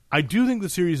 I do think the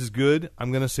series is good.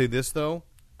 I'm going to say this though.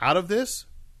 Out of this,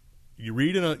 you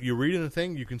read in a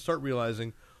thing, you can start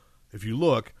realizing, if you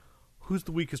look, who's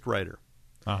the weakest writer.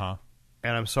 Uh-huh.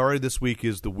 And I'm sorry, this week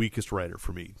is the weakest writer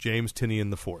for me. James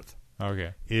Tynion IV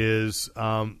Okay. is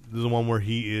the one where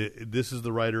this is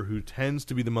the writer who tends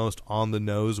to be the most on the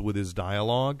nose with his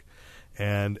dialogue,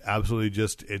 and absolutely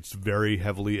just it's very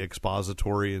heavily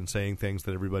expository and saying things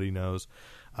that everybody knows.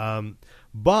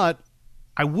 But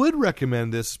I would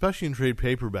recommend this, especially in trade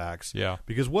paperbacks, Yeah.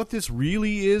 because what this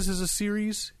really is as a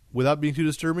series, without being too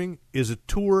disturbing, is a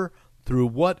tour through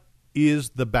what is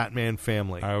the Batman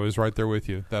family. I was right there with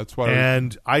you. That's what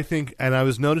And I think, and I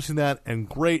was noticing that, and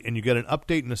great, and you get an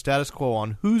update and a status quo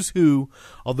on who's who,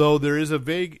 although there is a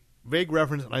vague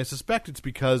reference, and I suspect it's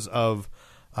because of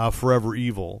Forever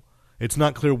Evil. It's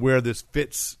not clear where this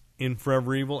fits in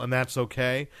Forever Evil, and that's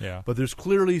okay. Yeah. But there's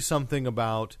clearly something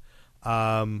about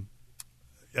Nightwing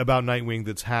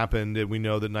that's happened, and we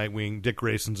know that Nightwing, Dick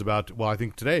Grayson's about, well, I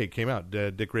think today it came out,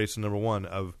 Dick Grayson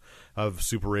 #1 of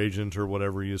Super Agent or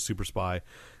whatever he is, Super Spy,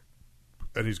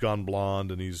 and he's gone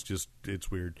blonde, and he's just, it's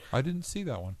weird. I didn't see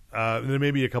that one. There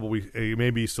may be a couple weeks,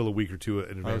 maybe still a week or two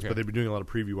in advance, Okay. but they've been doing a lot of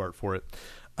preview art for it.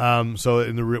 So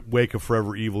in the wake of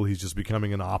Forever Evil, he's just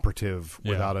becoming an operative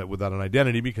Yeah. without an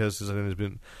identity because his identity has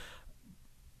been.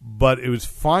 But it was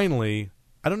finally,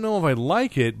 I don't know if I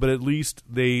like it, but at least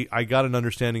I got an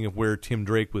understanding of where Tim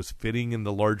Drake was fitting in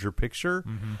the larger picture.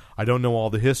 Mm-hmm. I don't know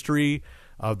all the history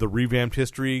of the revamped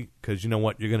history because you know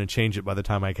what, you're going to change it by the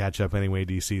time I catch up anyway,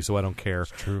 DC. So I don't care.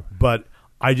 It's true. But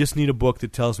I just need a book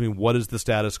that tells me what is the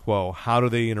status quo, how do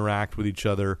they interact with each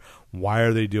other, why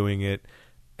are they doing it,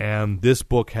 and this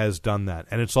book has done that.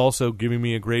 And it's also giving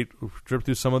me a great trip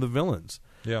through some of the villains.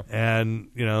 Yeah. And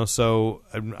so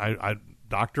I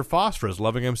Dr. Phosphorus,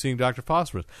 loving I'm seeing Dr.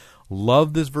 Phosphorus.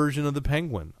 Love this version of the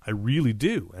Penguin. I really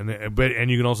do.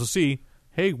 And you can also see,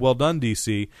 hey, well done,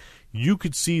 DC. You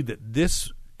could see that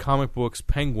this comic book's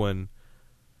Penguin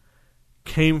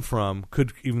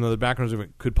even though the background is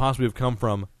different, could possibly have come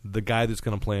from the guy that's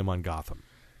going to play him on Gotham.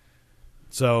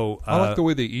 So I like the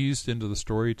way they eased into the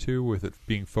story too, with it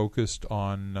being focused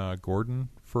on Gordon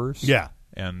first. Yeah.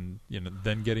 And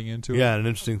then getting into it. Yeah, an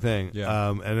interesting thing.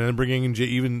 Yeah. And then bringing in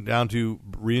even down to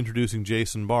reintroducing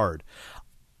Jason Bard.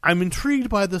 I'm intrigued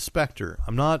by the Spectre.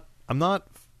 I'm not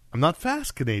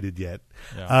fascinated yet.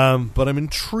 Yeah. But I'm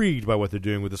intrigued by what they're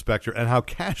doing with the Spectre and how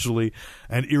casually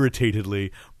and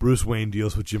irritatedly Bruce Wayne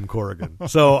deals with Jim Corrigan.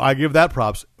 So I give that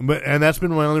props. And that's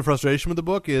been my only frustration with the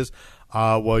book is,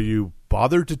 while you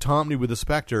bothered to taunt me with the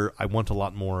Spectre, I want a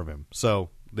lot more of him.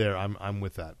 So there, I'm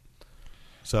with that.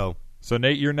 So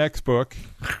Nate, your next book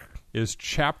is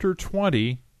Chapter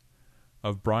 20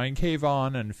 of Brian K.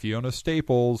 Vaughan and Fiona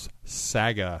Staples'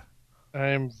 Saga. I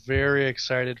am very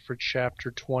excited for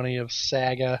Chapter 20 of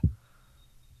Saga.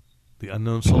 the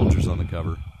unknown soldiers on the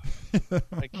cover.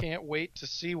 I can't wait to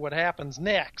see what happens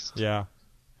next. Yeah.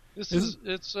 Isn't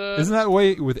Isn't that the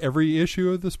way with every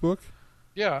issue of this book?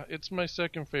 Yeah, it's my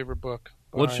second favorite book.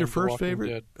 What's your behind The first Walking favorite?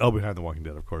 Dead. Oh, Behind the Walking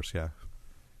Dead, of course, yeah.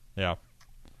 Yeah.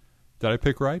 Did I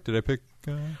pick right? Did I pick...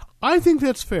 I think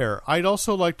that's fair. I'd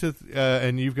also like to,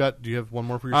 and do you have one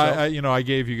more for yourself? I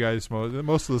gave you guys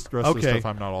most of the rest of the stuff.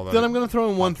 I'm not all that. Then I'm going to throw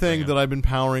in one thing in. that I've been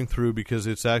powering through because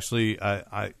it's actually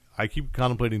I keep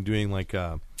contemplating doing like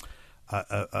an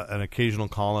occasional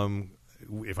column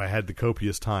if I had the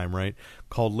copious time, right?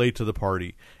 Called Late to the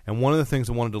Party. And one of the things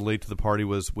I wanted to late to the party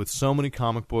was with so many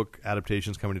comic book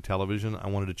adaptations coming to television, I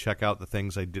wanted to check out the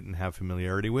things I didn't have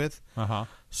familiarity with. Uh-huh.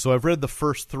 So I've read the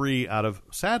first 3 out of,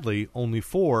 sadly, only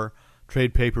 4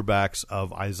 trade paperbacks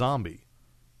of iZombie.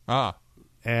 Ah.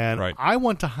 And right.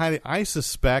 I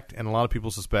suspect, and a lot of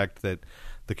people suspect, that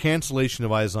the cancellation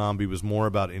of iZombie was more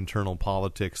about internal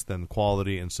politics than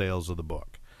quality and sales of the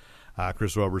book.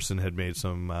 Chris Roberson had made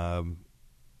some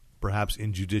perhaps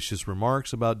injudicious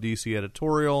remarks about DC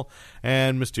editorial,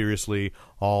 and mysteriously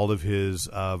all of his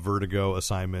Vertigo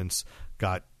assignments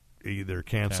got either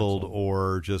canceled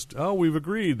or just we've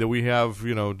agreed that we have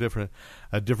a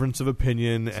difference of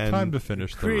opinion and time to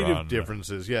finish the creative run.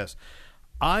 differences. Yes,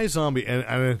 iZombie and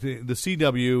I think the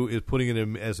CW is putting it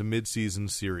in as a mid-season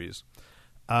series.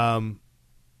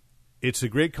 It's a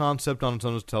great concept on its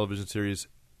own as a television series.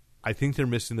 I think they're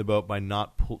missing the boat by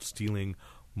not stealing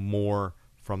more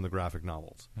from the graphic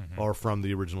novels or from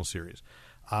the original series.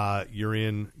 You're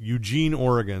in Eugene,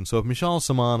 Oregon. So if Michelle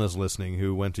Saman is listening,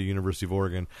 who went to University of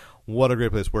Oregon, what a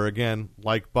great place. Where, again,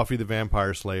 like Buffy the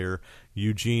Vampire Slayer,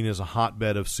 Eugene is a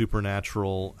hotbed of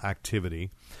supernatural activity.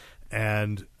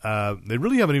 And they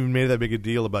really haven't even made that big a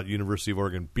deal about University of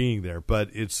Oregon being there. But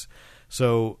it's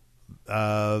so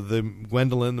the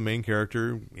Gwendolyn, the main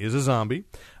character, is a zombie.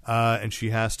 And she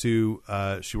has to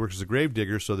she works as a grave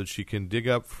digger so that she can dig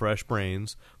up fresh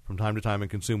brains from time to time and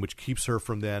consume, which keeps her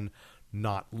from then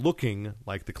not looking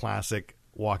like the classic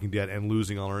Walking Dead and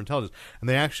losing all her intelligence. And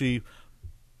they actually,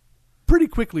 pretty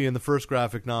quickly in the first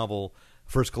graphic novel,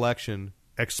 first collection,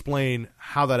 explain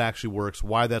how that actually works,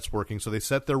 why that's working. So they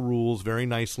set their rules very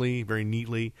nicely, very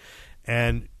neatly.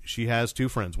 And she has two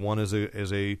friends. One is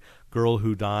a girl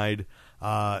who died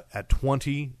at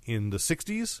 20 in the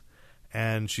 60s.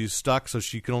 And she's stuck, so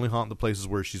she can only haunt the places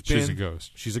where she's been. She's a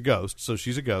ghost. She's a ghost, so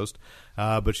she's a ghost.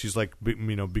 But she's like,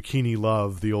 Bikini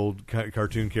Love, the old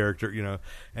cartoon character,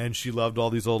 and she loved all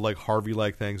these old, like,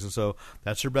 Harvey-like things. And so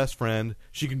that's her best friend.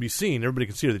 She can be seen. Everybody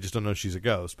can see her. They just don't know she's a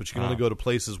ghost. But she can only go to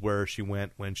places where she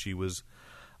went when she was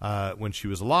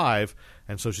alive.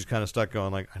 And so she's kind of stuck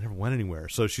going, like, I never went anywhere.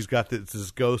 So she's got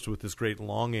this ghost with this great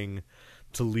longing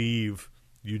to leave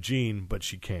Eugene, but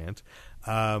she can't.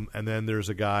 And then there's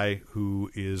a guy who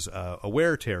is a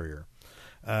were-terrier.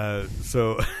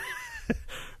 So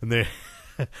and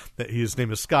his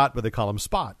name is Scott, but they call him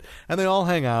Spot. And they all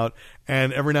hang out,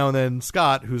 and every now and then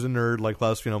Scott, who's a nerd like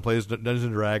us, plays Dungeons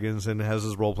and Dragons and has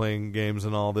his role-playing games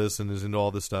and all this and is into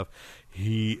all this stuff.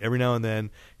 Every now and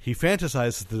then he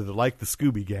fantasizes that they're like the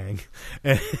Scooby Gang,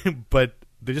 but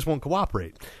they just won't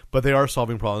cooperate. But they are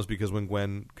solving problems because when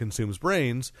Gwen consumes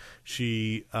brains,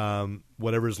 she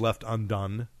whatever is left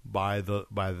undone by the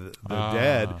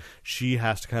dead, she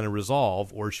has to kind of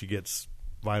resolve, or she gets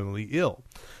violently ill.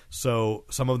 So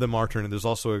some of them are turning. There's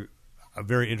also a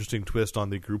very interesting twist on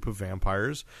the group of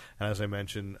vampires. And as I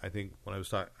mentioned, I think when I was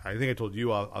talking, I think I told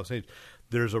you I was saying,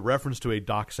 there's a reference to a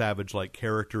Doc Savage-like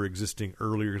character existing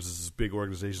earlier, because this big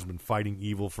organization has been fighting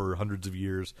evil for hundreds of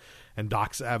years. And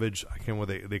Doc Savage, I can't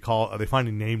remember what they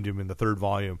finally named him in the third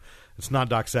volume. It's not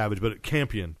Doc Savage, but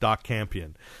Campion, Doc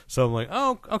Campion. So I'm like,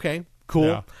 oh, okay,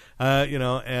 cool.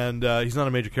 Yeah. And he's not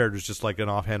a major character. It's just like an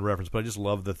offhand reference. But I just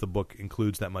love that the book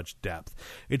includes that much depth.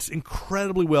 It's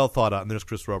incredibly well thought out. And there's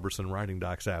Chris Robertson writing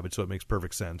Doc Savage, so it makes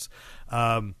perfect sense.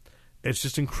 It's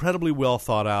just incredibly well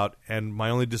thought out, and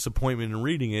my only disappointment in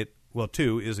reading it, well,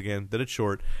 two, is, again, that it's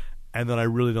short, and that I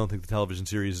really don't think the television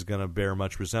series is going to bear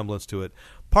much resemblance to it,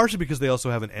 partially because they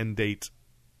also have an end date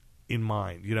in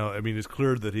mind. It's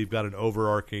clear that he's got an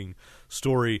overarching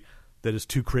story that is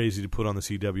too crazy to put on the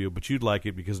CW, but you'd like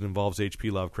it because it involves H.P.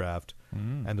 Lovecraft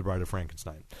and The Bride of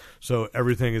Frankenstein. So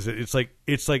everything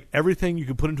it's like everything you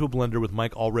could put into a blender with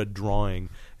Mike Allred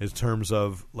drawing in terms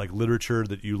of like literature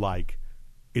that you like.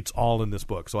 It's all in this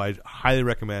book. So I highly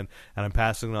recommend, and I'm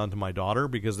passing it on to my daughter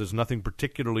because there's nothing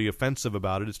particularly offensive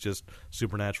about it. It's just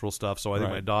supernatural stuff. So I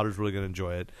think my daughter's really going to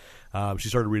enjoy it. She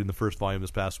started reading the first volume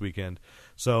this past weekend.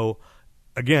 So,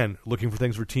 again, looking for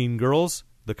things for teen girls.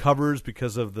 The covers,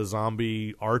 because of the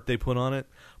zombie art they put on it,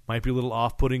 might be a little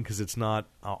off-putting because it's not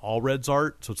Allred's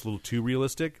art, so it's a little too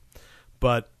realistic.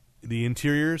 But the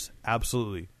interiors,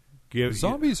 absolutely.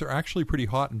 Zombies are actually pretty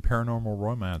hot in paranormal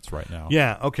romance right now.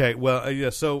 Yeah. Okay. Well. Yeah.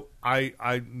 So I'm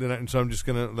just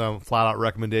gonna flat out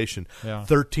recommendation. Yeah.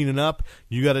 13 and up.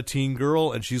 You got a teen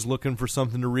girl and she's looking for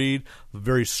something to read. A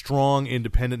very strong,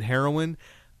 independent heroine.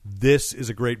 This is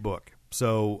a great book.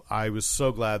 So I was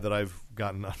so glad that I've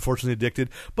gotten unfortunately addicted.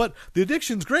 But the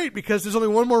addiction's great because there's only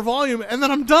one more volume and then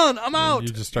I'm done. I'm out. You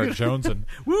just start jonesing.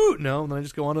 Woo! No, then I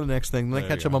just go on to the next thing. Then I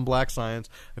catch up on Black Science.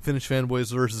 I finish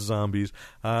Fanboys versus Zombies.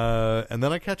 And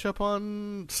then I catch up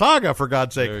on Saga, for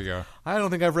God's sake. There you go. I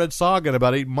don't think I've read Saga in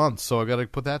about 8 months, so I got to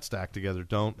put that stack together.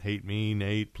 Don't hate me,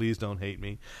 Nate. Please don't hate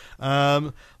me.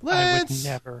 I would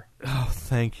never. Oh,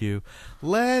 thank you.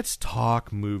 Let's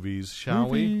talk movies, shall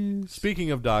we?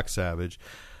 Speaking of Doc Savage,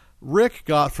 Rick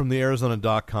got from the Arizona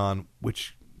DocCon,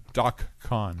 which...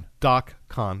 DocCon.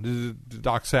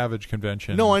 Doc Savage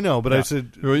Convention. No, I know, but I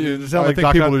said... I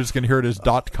think people are just going to hear it as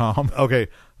 .com. Okay.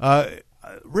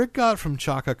 Rick got from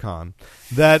ChakaCon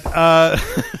that...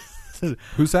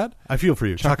 Who's that? I feel for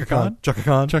you. Chaka Khan? Chaka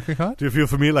Khan. Chaka Khan? Do you feel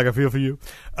for me like I feel for you?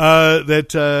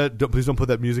 Please don't put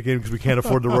that music in because we can't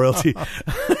afford the royalty.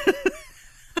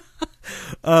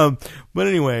 But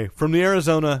anyway, from the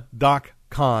Arizona Doc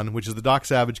Con, which is the Doc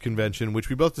Savage convention, which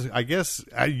we both, I guess,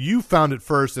 you founded it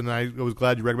first, and I was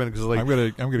glad you recommended it because I'm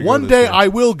gonna one go day this year. I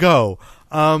will go.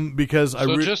 Because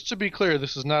So just to be clear,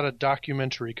 this is not a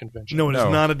documentary convention. No, it is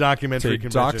not a documentary it's a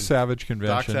convention. Doc Savage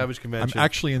convention. Doc Savage convention. I'm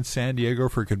actually in San Diego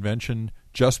for a convention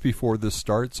just before this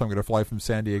starts, so I'm going to fly from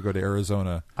San Diego to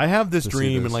Arizona. I have this to see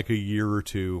dream this. in like a year or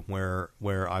two where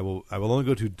I will only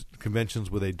go to conventions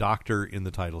with a doctor in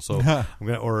the title. So I'm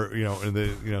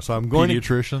going so I'm going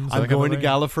Pediatricians, I'm that going to kind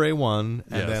of Gallifrey 1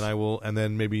 and Yes.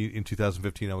 then maybe in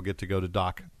 2015 I will get to go to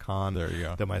Doc Con. There you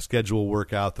go. That my schedule will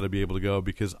work out that I'll be able to go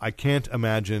because I can't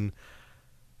imagine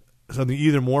something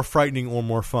either more frightening or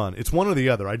more fun. It's one or the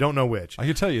other. I don't know which. I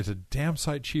can tell you, it's a damn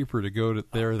sight cheaper to go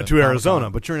there than To Arizona,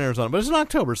 Comic-Con. but you're in Arizona. But it's in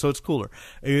October, so it's cooler.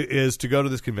 Is to go to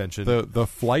this convention. The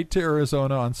flight to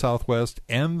Arizona on Southwest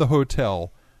and the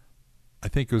hotel, I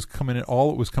think it was coming in.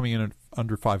 All it was coming in at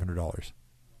under $500.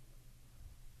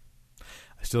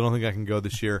 I still don't think I can go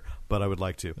this year, but I would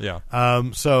like to. Yeah.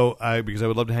 Because I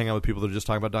would love to hang out with people that are just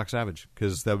talking about Doc Savage,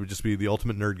 because that would just be the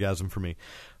ultimate nerdgasm for me.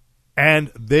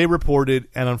 And they reported,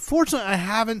 and unfortunately I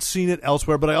haven't seen it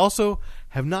elsewhere, but I also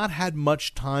have not had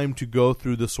much time to go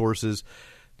through the sources,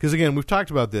 because again, we've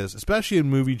talked about this, especially in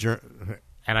movie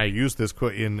and I use this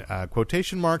in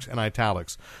quotation marks and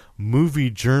italics, movie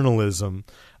journalism.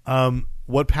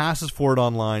 What passes for it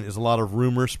online is a lot of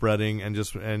rumor spreading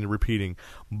and repeating.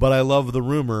 But I love the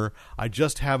rumor. I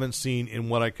just haven't seen in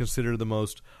what I consider the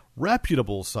most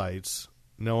reputable sites.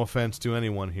 No offense to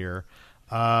anyone here.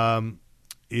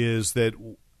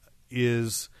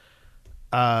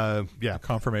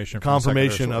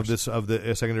 Confirmation of this of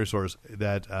the secondary source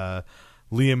that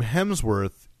Liam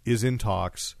Hemsworth is in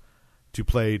talks to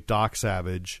play Doc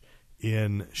Savage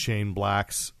in Shane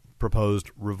Black's proposed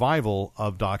revival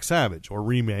of Doc Savage, or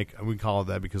remake. We call it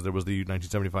that because there was the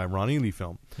 1975 Ron Ely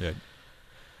film. Yeah.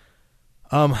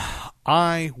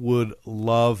 I would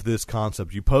love this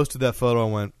concept. You posted that photo.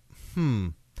 I went,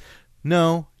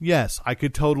 no, yes, I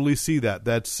could totally see that.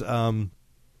 That's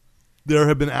there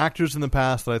have been actors in the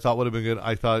past that I thought would have been good.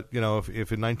 I thought, if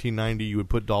in 1990 you would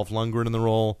put Dolph Lundgren in the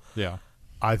role, Yeah.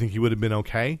 I think he would have been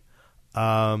okay.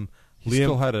 He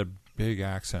still had a big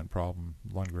accent problem,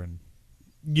 Lundgren.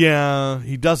 Yeah,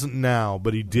 he doesn't now,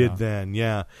 but he did then.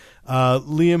 Yeah,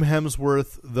 Liam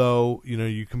Hemsworth, though,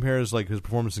 you compare his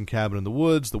performance in Cabin in the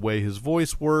Woods, the way his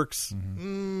voice works,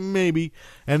 maybe.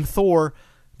 And Thor,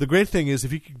 the great thing is if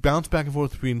he could bounce back and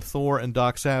forth between Thor and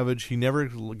Doc Savage, he never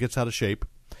gets out of shape.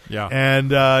 Yeah.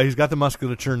 And he's got the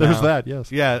musculature now. There's that,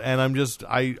 yes. Yeah, and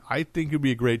I think it would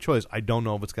be a great choice. I don't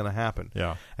know if it's going to happen.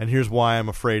 Yeah. And here's why I'm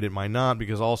afraid it might not,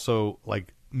 because also,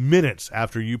 minutes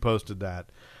after you posted that,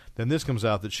 then this comes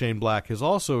out that Shane Black has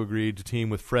also agreed to team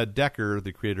with Fred Decker,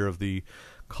 the creator of the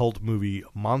cult movie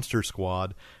Monster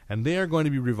Squad, and they are going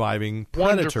to be reviving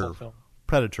Wonderful film.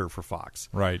 Predator for Fox.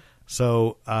 Right.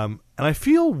 So, and I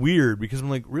feel weird because I'm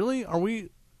like, really? Are we?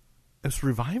 It's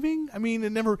reviving? I mean,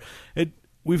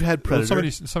 we've had Predator. Well,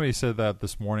 somebody said that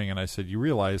this morning, and I said, you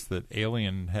realize that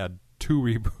Alien had 2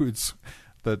 reboots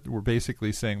that were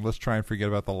basically saying, let's try and forget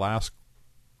about the last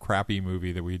crappy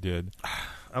movie that we did.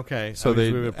 Okay. So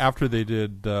after they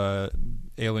did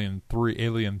Alien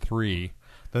 3,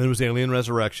 then there was Alien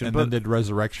Resurrection. and then did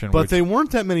Resurrection. But which, they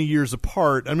weren't that many years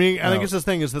apart. I mean, and I No. guess the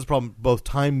thing is, this problem, both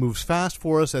time moves fast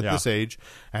for us at this age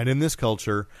and in this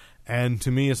culture. And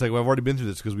to me, it's like, well, I've already been through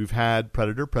this because we've had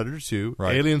Predator, Predator 2,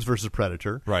 Right. Aliens versus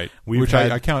Predator. right. We've Which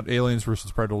had, I count Aliens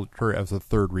versus Predator as the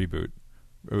third reboot.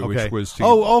 okay. Which was to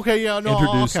okay, yeah, no,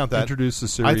 I'll count that. introduce the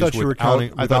series I thought you were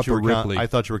counting. I thought you were Ripley. I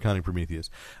thought you were counting Prometheus.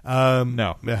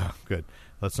 No. Yeah, good.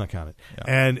 Let's not count it.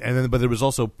 Yeah. But there was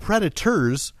also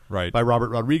Predators, Right. by Robert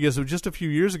Rodriguez, just a few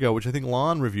years ago, which I think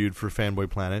Lon reviewed for Fanboy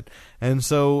Planet. And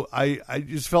so I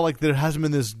just felt like there hasn't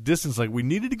been this distance. Like we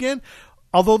need it again.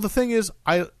 Although the thing is,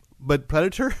 but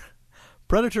Predator,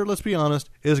 let's be honest,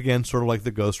 is again sort of like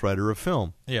the Ghost Rider of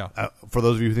film. Yeah. For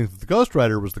those of you who think that the Ghost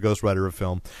Rider was the Ghost Rider of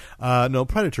film, no,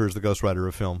 Predator is the Ghost Rider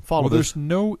of film. Follow Well, this. there's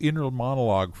no inner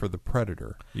monologue for the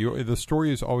predator. The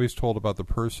story is always told about the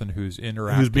person who's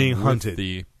interacting being with hunted.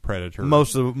 the predator.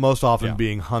 Most often Yeah.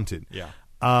 being hunted. Yeah.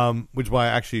 Which is why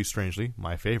actually, strangely,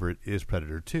 my favorite is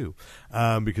Predator 2,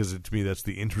 because to me that's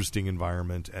the interesting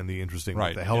environment and the interesting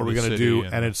Right, what the hell in are we the going to city do?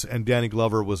 and- And Danny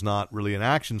Glover was not really an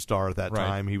action star at that Right.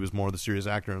 time. He was more the serious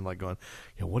actor and going,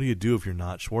 what do you do if you're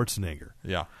not Schwarzenegger?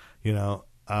 Yeah.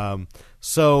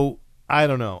 So I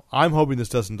don't know. I'm hoping this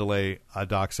doesn't delay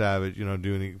Doc Savage.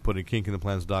 Putting a kink in the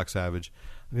plans of Doc Savage.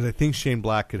 because I think Shane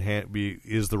Black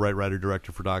is the right writer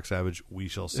director for Doc Savage. We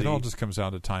shall see. It all just comes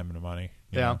down to time and money.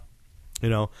 Yeah.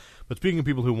 But speaking of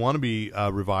people who want to be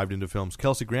revived into films,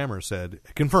 Kelsey Grammer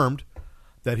confirmed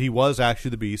that he was actually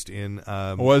the Beast in.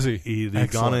 Was he? He'd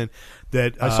gone in.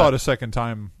 That I saw it a second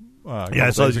time.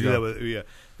 I saw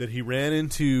that he ran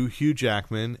into Hugh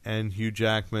Jackman, and Hugh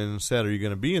Jackman said, "Are you going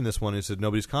to be in this one?" He said,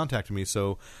 "Nobody's contacted me."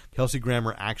 So Kelsey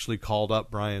Grammer actually called up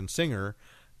Bryan Singer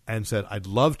and said, "I'd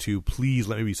love to. Please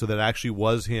let me be." So that actually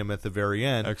was him at the very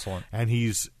end. Excellent. And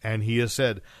he has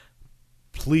said,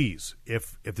 please,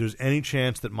 if there's any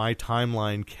chance that my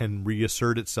timeline can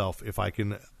reassert itself, if I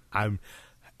can, I'm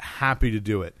happy to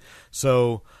do it.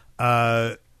 So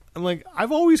I'm like,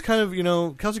 I've always kind of,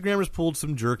 Kelsey Grammer's pulled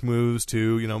some jerk moves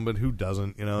too, but who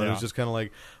doesn't? It's just kind of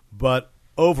like, but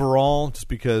overall, just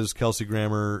because Kelsey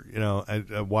Grammer,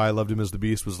 why I loved him as the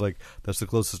Beast was like, that's the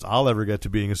closest I'll ever get to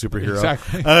being a superhero.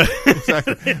 Exactly.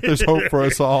 Exactly. There's hope for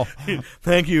us all.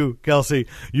 Thank you, Kelsey.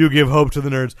 You give hope to the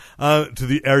nerds, to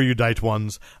the erudite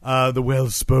ones, the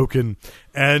well-spoken.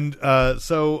 And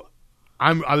so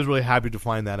I was really happy to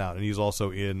find that out. And he's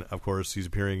also of course, he's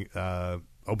appearing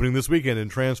opening this weekend in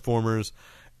Transformers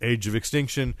Age of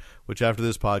Extinction, which after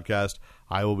this podcast,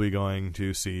 I will be going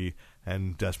to see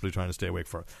and desperately trying to stay awake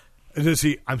for. And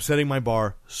see, I'm setting my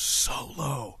bar so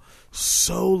low,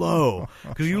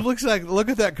 because you look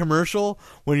at that commercial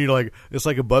when you're like, it's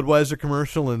like a Budweiser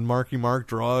commercial, and Marky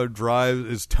Mark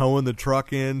is towing the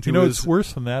truck in. It's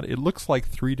worse than that. It looks like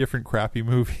 3 different crappy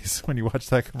movies when you watch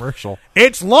that commercial.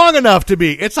 It's long enough to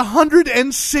be. It's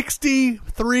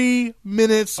 163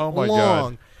 minutes oh my long.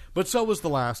 God. But so was the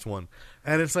last one,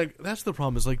 and it's like that's the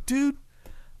problem. It's like, dude.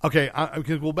 Okay,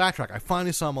 we'll backtrack. I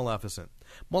finally saw Maleficent.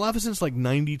 Maleficent's like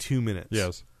 92 minutes.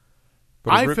 Yes,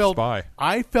 but it rips by.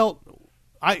 It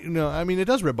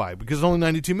does rip by because it's only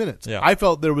 92 minutes. Yeah. I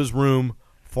felt there was room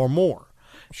for more.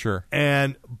 Sure.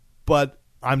 But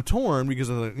I'm torn because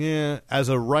I'm like, as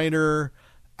a writer,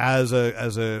 as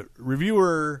a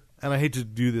reviewer, and I hate to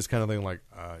do this kind of thing like,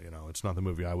 it's not the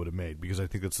movie I would have made because I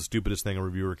think that's the stupidest thing a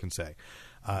reviewer can say.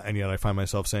 And yet I find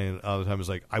myself saying all the time, it's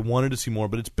like, I wanted to see more,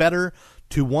 but it's better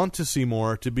to want to see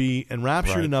more, to be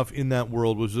enraptured enough in that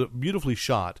world, which was beautifully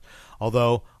shot.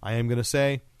 Although I am going to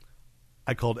say,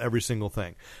 I called every single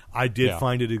thing. I did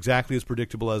find it exactly as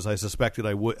predictable as I suspected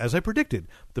I would, as I predicted.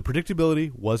 The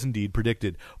predictability was indeed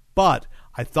predicted. But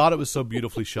I thought it was so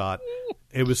beautifully shot.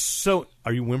 It was so...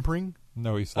 Are you whimpering?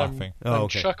 No, he's laughing. I'm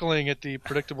chuckling at the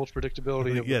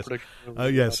predictability of yes. the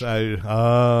predictability. Yes,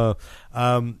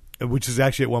 which is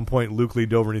actually at one point Luke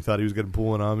leaned over and he thought he was going to pull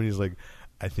one on me. And he's like,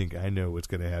 I think I know what's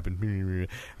going to happen.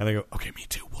 And I go, okay, me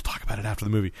too. We'll talk about it after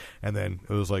the movie. And then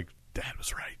it was like, Dad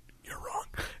was right. You're wrong.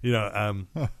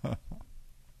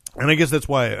 And I guess that's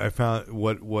why I found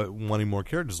what wanting more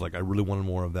characters like. I really wanted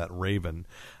more of that Raven,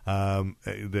 what I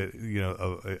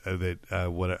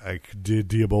did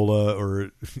Diabola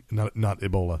or not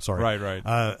Ebola. Sorry, right.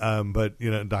 But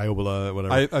Diabola,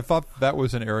 whatever. I thought that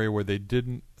was an area where they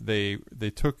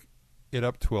took it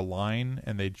up to a line,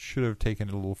 and they should have taken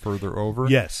it a little further over.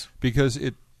 Yes, because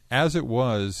it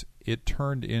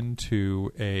turned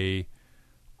into a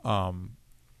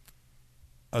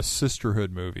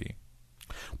sisterhood movie.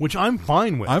 Which I'm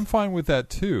fine with. I'm fine with that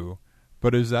too,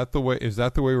 but is that the way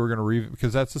we're going to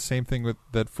because that's the same thing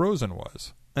that Frozen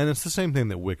was, and it's the same thing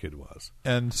that Wicked was.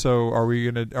 And so are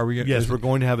we going to? Yes, we're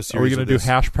going to have a series. Are we going to do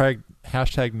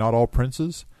hashtag not all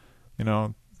princes?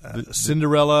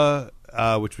 Cinderella,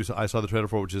 which I saw the trailer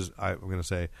for, which is I'm going to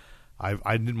say.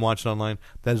 I didn't watch it online.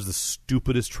 That is the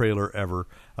stupidest trailer ever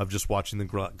of just watching the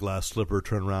glass slipper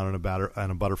turn around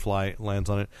and a butterfly lands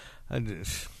on it.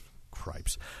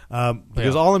 Cripes.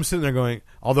 Because all I'm sitting there going,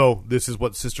 although this is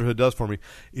what sisterhood does for me,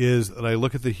 is that I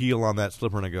look at the heel on that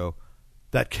slipper and I go,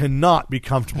 that cannot be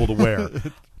comfortable to wear.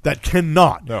 That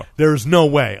cannot. No. There's no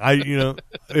way.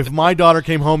 If my daughter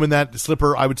came home in that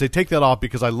slipper, I would say, take that off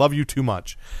because I love you too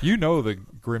much. You know the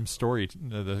grim story.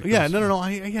 No.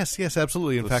 Yes,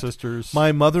 absolutely. In fact, sisters.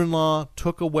 My mother-in-law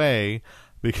took away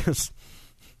because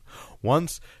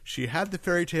once she had the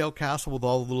fairy tale castle with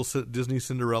all the little Disney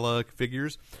Cinderella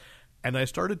figures, and I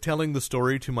started telling the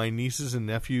story to my nieces and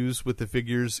nephews with the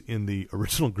figures in the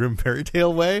original Grimm fairy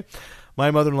tale way.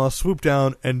 My mother-in-law swooped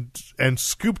down and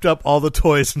scooped up all the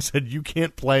toys and said, "You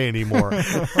can't play anymore.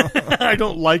 I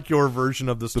don't like your version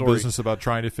of the story." The business about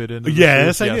trying to fit in.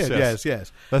 Yes, I did.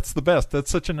 Yes. That's the best. That's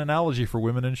such an analogy for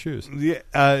women in shoes. Yeah,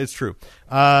 it's true.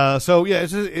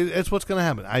 It's what's going to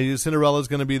happen. Cinderella's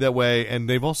going to be that way, and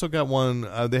they've also got one.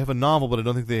 They have a novel, but I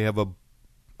don't think they have a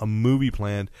movie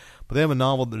planned. But they have a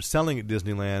novel they're selling at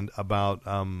Disneyland about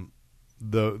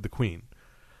the Queen.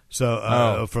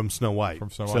 So from Snow White.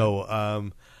 From Snow White. So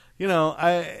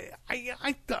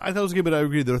I thought it was good, but I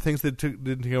agree. There are things that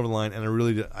didn't take over the line, and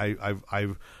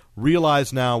I've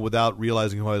realized now, without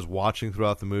realizing who I was watching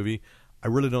throughout the movie, I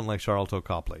really don't like Charlton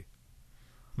Copley.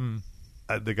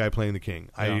 The guy playing the king.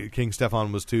 Yeah. King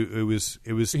Stefan was too. It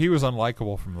was. He was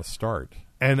unlikable from the start,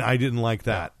 and I didn't like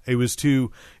that. It was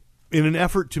too. In an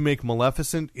effort to make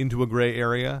Maleficent into a gray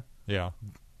area, yeah,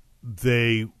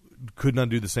 they could not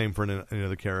do the same for any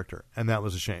other character, and that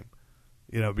was a shame.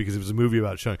 Because it was a movie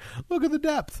about showing, look at the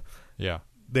depth. Yeah,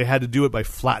 they had to do it by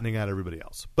flattening out everybody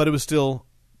else, but it was still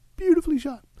beautifully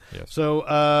shot. Yes. So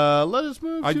let us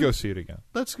move. I'd go see it again.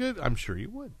 That's good. I'm sure you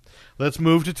would. Let's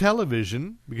move to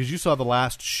television because you saw The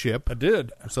Last Ship. I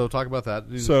did. So talk about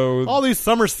that. So all these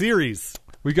summer series.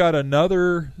 We got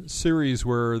another series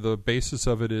where the basis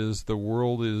of it is the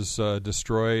world is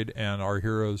destroyed and our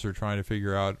heroes are trying to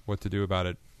figure out what to do about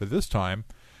it. But this time,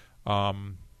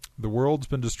 the world's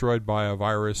been destroyed by a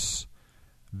virus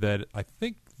that I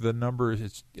think the number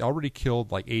it's already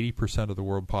killed like 80% of the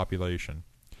world population.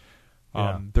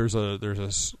 There's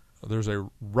a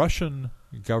Russian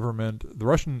government. The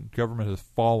Russian government has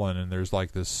fallen, and there's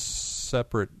like this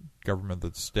separate government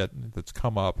that's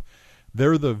come up.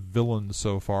 They're the villains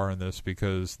so far in this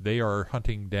because they are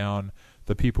hunting down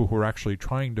the people who are actually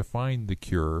trying to find the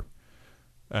cure,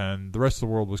 and the rest of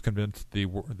the world was convinced the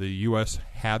U.S.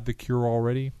 had the cure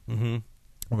already and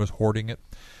was hoarding it.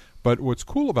 But what's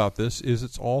cool about this is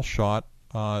it's all shot.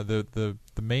 The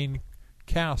main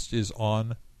cast is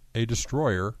on a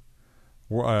destroyer,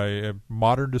 a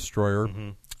modern destroyer.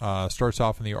 Starts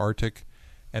off in the Arctic,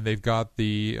 and they've got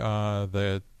the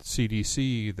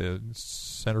CDC, the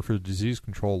Center for Disease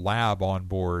Control lab on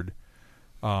board,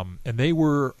 and they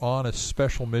were on a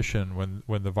special mission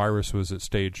when the virus was at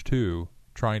stage 2,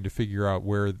 trying to figure out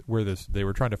where this. They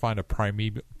were trying to find a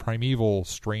primeval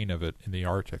strain of it in the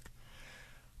Arctic.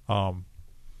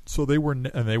 So they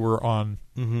were on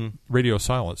radio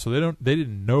silence, so they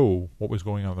didn't know what was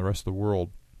going on in the rest of the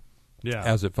world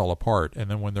as it fell apart.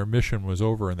 And then when their mission was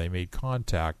over and they made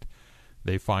contact,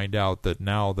 they find out that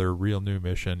now their real new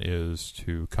mission is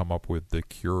to come up with the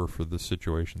cure for the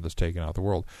situation that's taken out the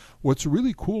world. What's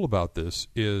really cool about this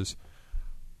is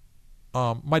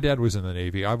my dad was in the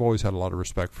Navy. I've always had a lot of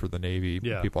respect for the Navy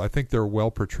people. I think they're well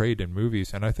portrayed in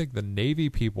movies, and I think the Navy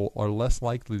people are less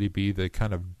likely to be the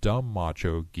kind of dumb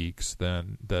macho geeks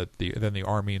than the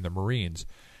Army and the Marines.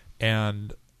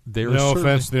 And they're no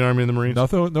offense to the Army and the Marines.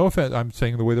 No offense. I'm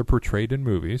saying the way they're portrayed in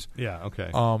movies. Yeah. Okay.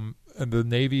 And the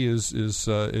Navy is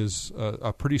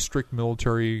a pretty strict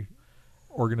military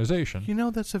organization.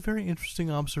 That's a very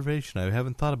interesting observation. I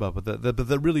haven't thought about, but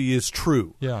that really is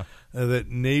true. Yeah. That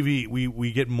Navy,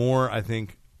 we get more, I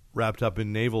think, wrapped up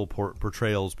in naval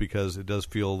portrayals because it does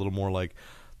feel a little more like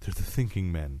they're the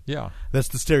thinking men. Yeah. That's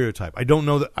the stereotype. I don't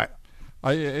know that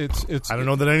I don't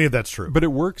know that any of that's true. But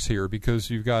it works here because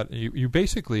you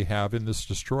basically have in this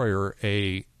destroyer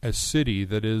a city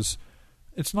that is.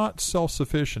 It's not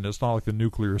self-sufficient. It's not like the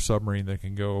nuclear submarine that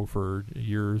can go for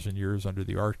years and years under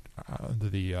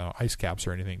the ice caps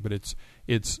or anything. But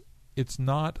it's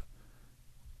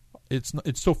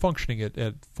still functioning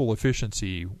at full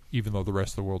efficiency, even though the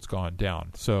rest of the world's gone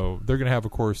down. So they're going to have,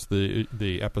 of course,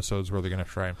 the episodes where they're going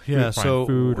to try and find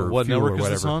food or what fuel network or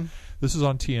whatever. is this on? This is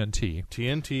on TNT.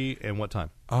 TNT, and what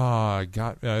time? I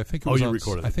think it was.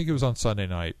 Recorded it. I think it was on Sunday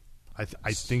night.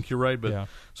 I think you're right, but yeah.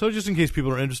 So just in case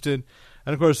people are interested,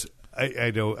 and of course,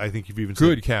 I know I think you've even said,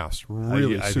 good cast,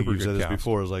 really I super think you've good said this cast.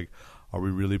 before. Is like, are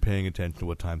we really paying attention to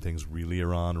what time things really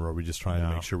are on, or are we just trying to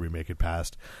make sure we make it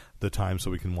past the time so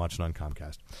we can watch it on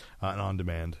Comcast and on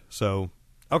demand? So,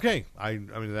 okay, I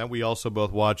mean that we also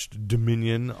both watched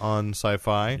Dominion on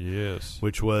Sci-Fi, yes,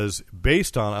 which was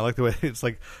based on. I like the way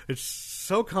it's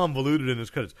so convoluted in its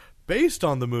credits, based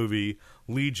on the movie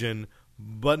Legion,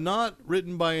 but not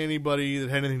written by anybody that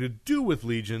had anything to do with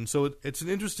Legion. So it's an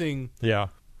interesting, kind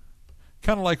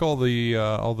of like all the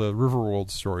Riverworld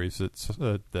stories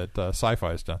that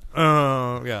Sci-Fi's done.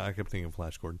 I kept thinking of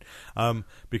Flash Gordon,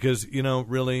 because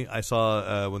really I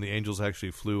saw when the Angels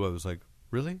actually flew, I was like,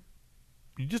 really?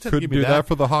 You just have couldn't to give me do that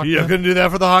for the Hawkmen? Yeah, couldn't do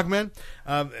that for the Hawkmen.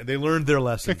 They learned their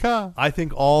lesson. Caca. I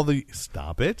think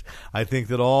stop it. I think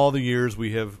that all the years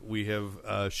we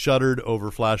have shuddered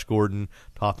over Flash Gordon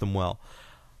taught them well.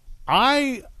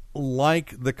 I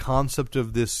like the concept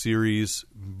of this series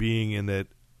being in that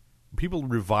people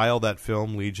revile that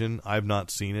film Legion. I've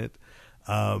not seen it.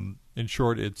 In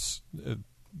short, it's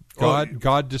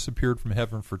God disappeared from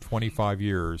heaven for 25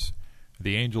 years.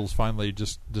 The angels finally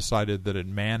just decided that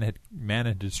man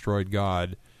had destroyed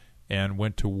God, and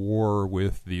went to war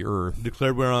with the Earth.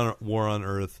 Declared war on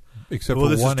Earth. Except well,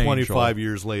 for this one is 25 angel.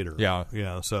 years later.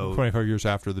 Yeah. So 25 years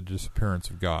after the disappearance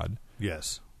of God.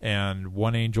 Yes. And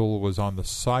one angel was on the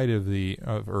side of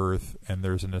Earth, and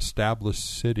there's an established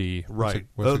city. Right.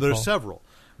 What's it there's called? several.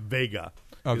 Vega.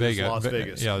 Oh, Vega. Las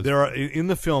Vegas. Yeah. There are in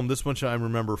the film. This much I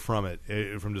remember from it,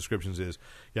 from descriptions is,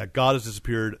 God has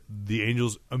disappeared. The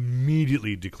angels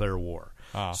immediately declare war.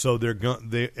 So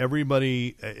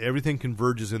everything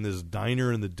converges in this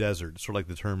diner in the desert, sort of like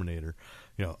the Terminator.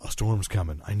 A storm's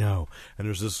coming. I know. And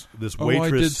there's this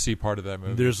waitress. I did see part of that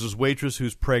movie. There's this waitress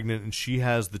who's pregnant, and she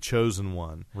has the chosen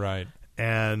one. Right.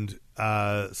 And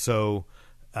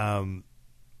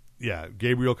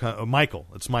Gabriel, Michael.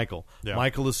 It's Michael. Yeah.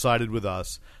 Michael is sided with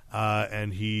us,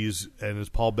 and it's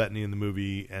Paul Bettany in the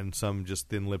movie, and some just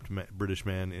thin-lipped British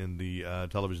man in the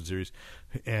television series.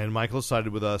 And Michael is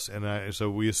sided with us, and so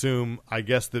we assume, I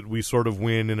guess, that we sort of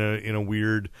win in a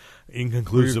weird,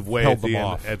 inconclusive way at the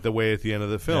end of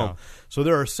the film. Yeah. So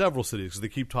there are several cities because they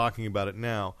keep talking about it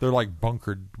now. They're like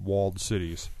bunkered, walled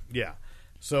cities. Yeah.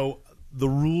 So the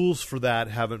rules for that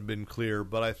haven't been clear,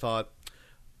 but I thought,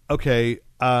 okay,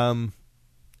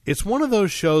 it's one of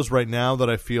those shows right now that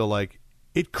I feel like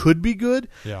it could be good.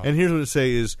 Yeah. And here's what I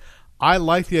say is, I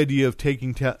like the idea of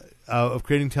taking of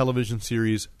creating television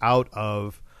series out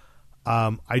of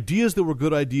ideas that were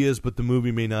good ideas, but the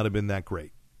movie may not have been that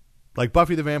great. Like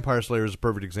Buffy the Vampire Slayer is a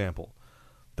perfect example.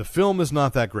 The film is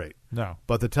not that great. No.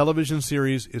 But the television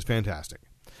series is fantastic.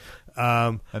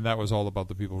 And that was all about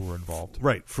the people who were involved.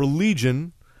 Right. For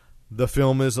Legion, the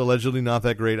film is allegedly not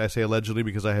that great. I say allegedly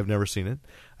because I have never seen it.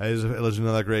 It is allegedly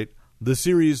not that great. The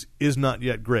series is not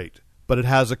yet great, but it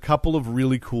has a couple of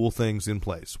really cool things in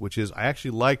place, which is I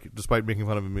actually like, despite making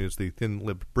fun of him as the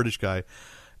thin-lipped British guy,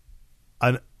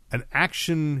 an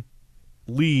action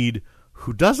lead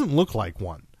who doesn't look like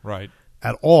one. Right.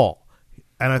 At all.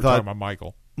 And I We're thought... talking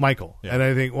about Michael. Yeah. And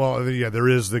I think, there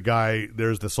is the guy,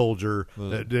 there's the soldier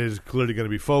that is clearly going to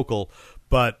be focal,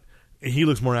 but he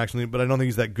looks more actionly, but I don't think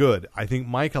he's that good. I think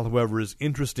Michael, however, is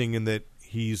interesting in that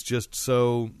he's just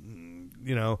so,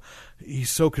 he's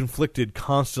so conflicted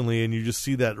constantly, and you just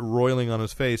see that roiling on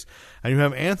his face. And you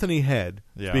have Anthony Head,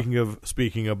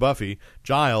 speaking of Buffy,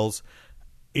 Giles,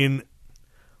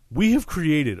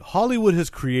 Hollywood has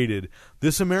created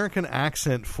this American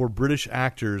accent for British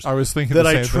actors. I was thinking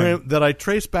that I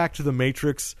trace back to The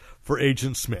Matrix for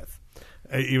Agent Smith,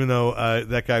 even though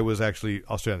that guy was actually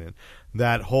Australian.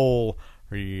 That whole,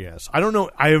 yes. I don't know.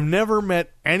 I have never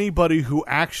met anybody who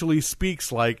actually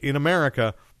speaks like, in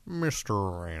America,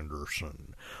 Mr.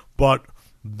 Anderson. But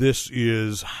this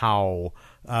is how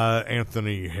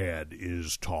Anthony Head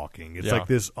is talking. It's like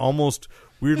this almost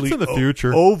weirdly it's in the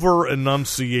future.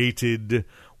 over-enunciated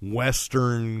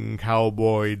Western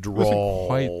cowboy drawl. It wasn't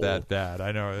quite that bad.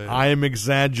 I know. I am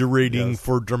exaggerating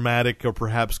for dramatic or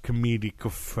perhaps comedic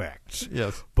effect.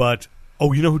 Yes. But,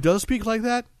 you know who does speak like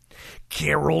that?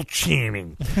 Carol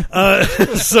Channing. A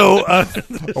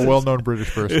well-known British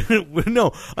person.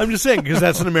 No, I'm just saying because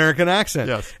that's an American accent.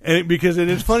 Yes. And because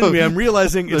it's funny to me, I'm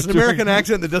realizing it's an American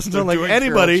accent that doesn't sound like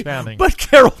anybody Carol but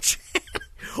Carol Channing.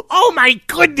 Oh my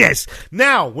goodness!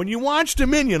 Now, when you watch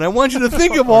Dominion, I want you to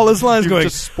think of all his lines going.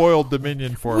 Just spoiled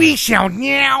Dominion for We me. shall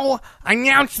now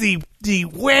announce the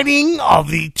wedding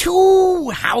of the two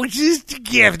houses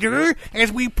together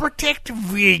as we protect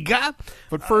Vega.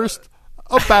 But first,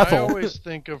 a battle. I always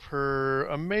think of her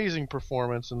amazing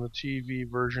performance in the TV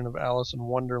version of Alice in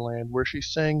Wonderland where she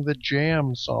sang the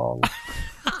Jam song.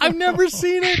 I've never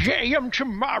seen it. Jam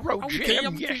tomorrow,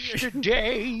 jam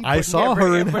yesterday. I but saw never,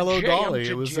 her in ever Hello jam Dolly.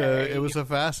 It was a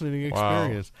fascinating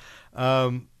experience.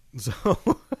 Wow.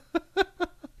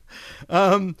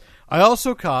 I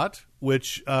also caught,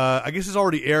 which I guess is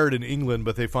already aired in England,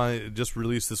 but they finally just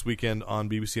released this weekend on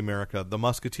BBC America, The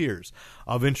Musketeers.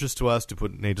 Of interest to us, to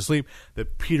put Nate to sleep,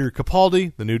 that Peter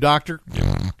Capaldi, the new Doctor,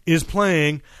 is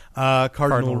playing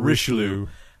Cardinal Richelieu.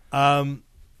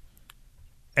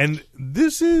 And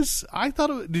this is,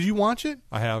 did you watch it?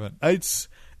 I haven't.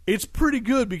 It's pretty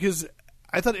good because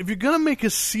I thought if you're going to make a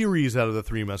series out of the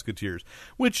Three Musketeers,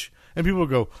 and people will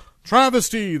go,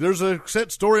 travesty, there's a set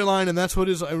storyline, and that's what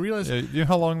it is. I realize. You know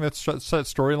how long that set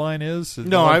storyline is?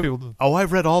 No,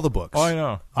 I've read all the books. Oh, I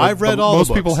know. I've read all the books.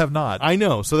 Most people have not. I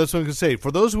know, so that's what I'm going to say.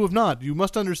 For those who have not, you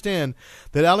must understand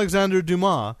that Alexander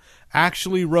Dumas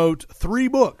actually wrote 3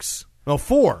 books. No,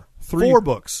 4. 4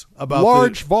 books about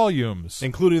large volumes,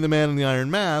 including The Man in the Iron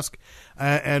Mask,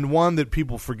 and one that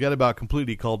people forget about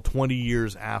completely called 20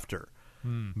 Years After.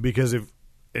 Because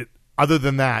other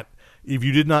than that, if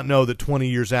you did not know that 20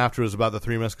 Years After was about the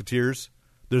Three Musketeers,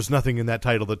 There's nothing in that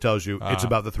title that tells you it's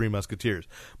about the Three Musketeers.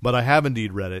 But I have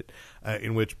indeed read it,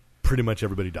 in which pretty much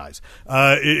everybody dies.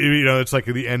 It's like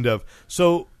at the end of.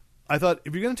 So I thought,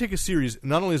 if you're going to take a series,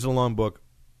 not only is it a long book,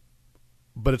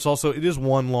 but it is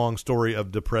one long story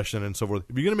of depression and so forth.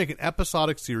 If you're going to make an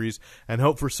episodic series and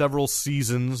hope for several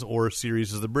seasons or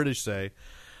series, as the British say,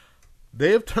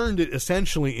 they have turned it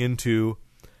essentially into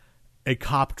a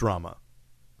cop drama.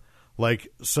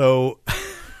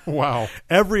 Wow.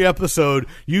 Every episode,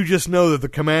 you just know that the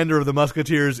commander of the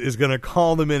Musketeers is going to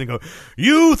call them in and go,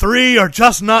 "You three are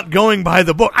just not going by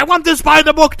the book. I want this by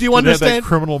the book. Do you understand?" That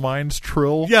Criminal Minds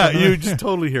trill. Yeah, you just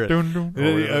totally hear it. Dun,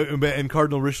 dun. And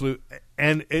Cardinal Richelieu.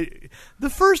 And the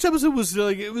first episode was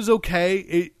it was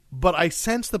okay, but I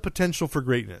sensed the potential for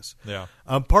greatness. Yeah.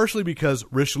 Partially because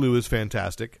Richelieu is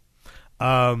fantastic.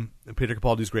 Peter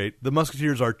Capaldi's great. The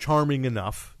Musketeers are charming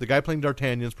enough. The guy playing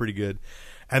D'Artagnan is pretty good.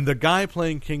 And the guy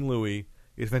playing King Louis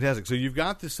is fantastic. So you've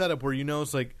got this setup where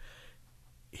it's like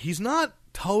he's not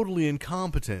totally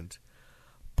incompetent,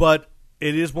 but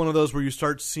it is one of those where you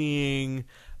start seeing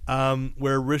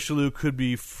where Richelieu could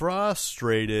be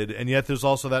frustrated, and yet there's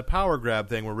also that power grab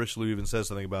thing where Richelieu even says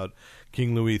something about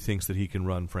King Louis thinks that he can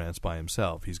run France by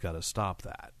himself. He's got to stop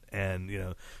that. And,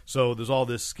 so there's all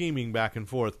this scheming back and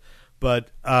forth.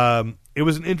 But it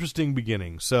was an interesting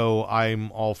beginning, so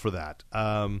I'm all for that.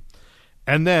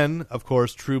 And then, of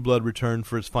course, True Blood returned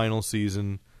for its final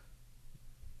season.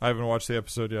 I haven't watched the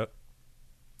episode yet.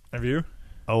 Have you?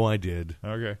 Oh, I did.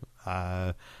 Okay.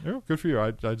 Good for you. I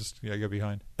got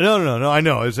behind. No. I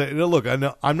know. Look,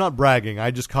 I'm not bragging. I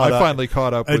just caught up. I finally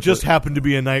caught up. It just happened to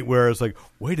be a night where it's like,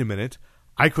 wait a minute,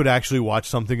 I could actually watch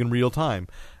something in real time.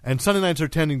 And Sunday nights are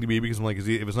tending to be, because I'm like, if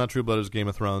it's not True Blood, it's Game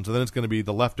of Thrones. And then it's going to be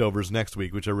The Leftovers next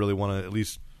week, which I really want to at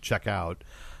least check out.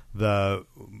 The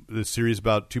series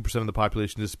about 2% of the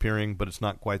population disappearing, but it's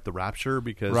not quite the Rapture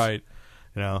because right.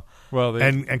 Well,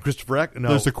 and Christopher Eck. No,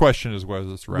 there's a question as well as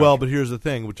it's Rapture. Well, but here's the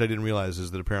thing, which I didn't realize,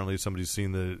 is that apparently somebody's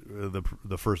seen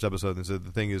the first episode and said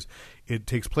the thing is it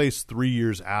takes place 3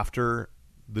 years after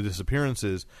the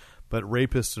disappearances, but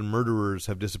rapists and murderers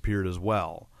have disappeared as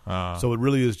well. So it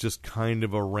really is just kind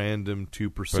of a random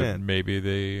 2%. Maybe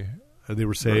they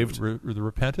were saved. They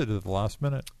repented at the last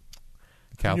minute.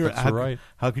 Catholics are right.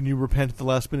 How can you repent at the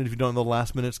last minute if you don't know the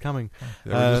last minute's coming?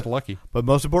 They're just lucky. But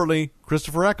most importantly,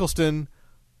 Christopher Eccleston,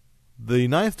 the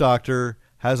Ninth Doctor,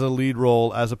 has a lead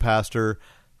role as a pastor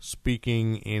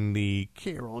speaking in the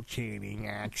Carol Channing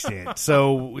accent.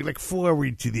 So we look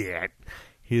forward to that.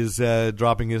 He's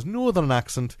dropping his northern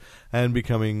accent and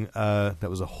becoming that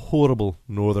was a horrible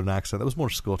northern accent. That was more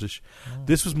Scottish. Oh.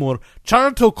 This was more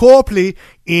Charlton Copley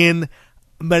in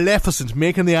Maleficent,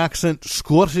 making the accent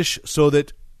Scottish so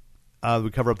that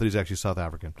we cover up that he's actually South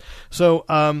African. So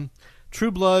True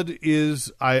Blood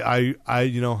is I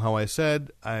how I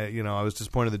said I was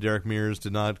disappointed that Derek Mears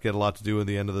did not get a lot to do at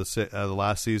the end of the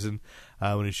last season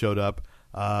when he showed up.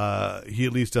 He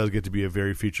at least does get to be a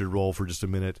very featured role for just a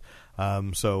minute.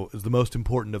 So it's the most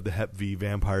important of the Hep V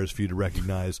vampires for you to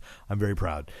recognize. I'm very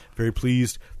proud, very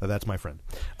pleased that that's my friend.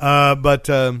 But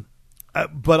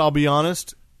I'll be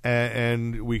honest.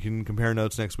 And we can compare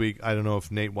notes next week. I don't know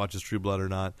if Nate watches True Blood or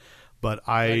not, but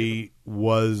I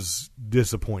was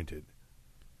disappointed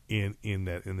in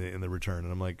the return,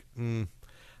 and I'm like,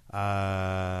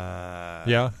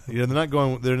 yeah, they're not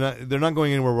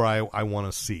going anywhere where I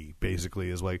want to see.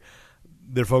 Basically, is like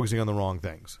they're focusing on the wrong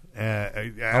things.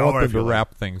 I want them to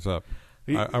wrap things up.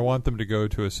 I want them to go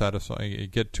to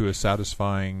get to a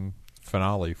satisfying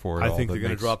finale for it. I think they're going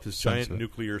to drop this giant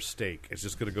nuclear stake. It's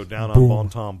just going to go down on Bon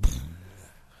Tom.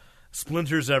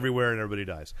 Splinters everywhere and everybody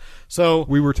dies. So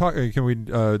we were talking. Can we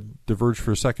diverge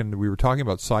for a second? We were talking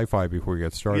about sci-fi before we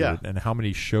got started, and how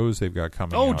many shows they've got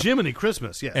coming. Oh, out. Jiminy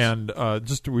Christmas! Yes, and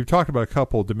we've talked about a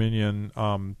couple. Dominion.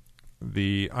 I'm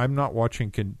not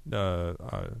watching the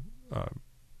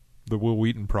Will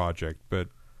Wheaton project, but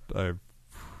I've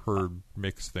heard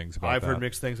mixed things about it. I've heard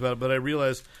mixed things about it, but I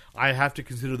realize I have to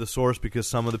consider the source because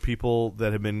some of the people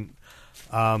that have been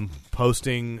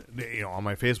posting, on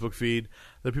my Facebook feed,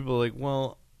 that people are like,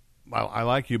 well, I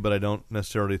like you, but I don't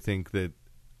necessarily think that,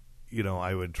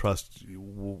 I would trust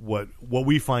what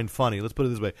we find funny. Let's put it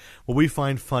this way: what we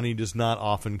find funny does not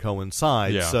often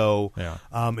coincide. Yeah. So Yeah.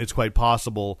 It's quite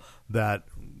possible that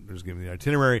there's giving the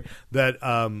itinerary that.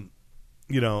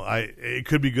 It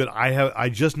could be good. I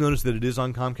just noticed that it is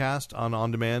on Comcast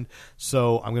on demand,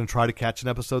 so I'm going to try to catch an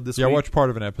episode this week. Yeah, I watched part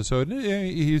of an episode.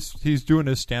 He's doing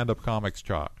his stand-up comics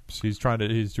chops. He's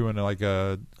doing like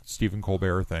a Stephen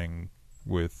Colbert thing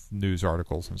with news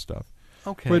articles and stuff.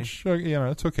 Okay, which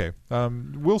it's okay.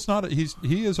 Will's not.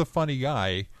 He is a funny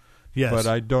guy. Yes, but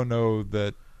I don't know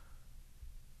that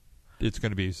it's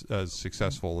going to be as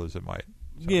successful as it might.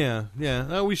 So.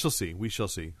 Yeah. We shall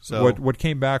see. So what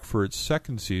came back for its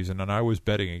second season, and I was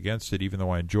betting against it, even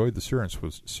though I enjoyed the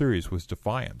series was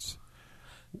Defiance,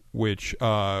 which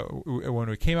when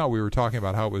it came out, we were talking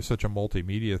about how it was such a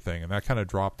multimedia thing, and that kind of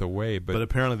dropped away. But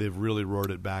apparently, they've really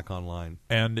roared it back online,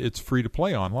 and it's free to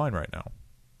play online right now.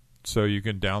 So you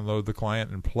can download the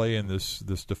client and play in this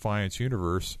Defiance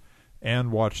universe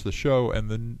and watch the show. And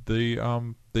then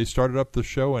they started up the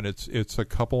show, and it's a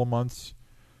couple of months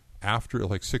after,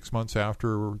 like 6 months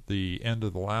after the end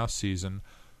of the last season.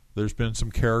 There's been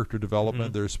some character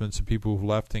development. There's been some people who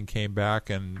left and came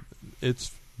back, and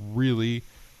it's really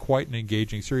quite an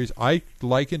engaging series. I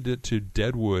likened it to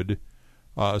Deadwood,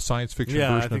 a science fiction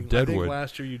version of Deadwood. I think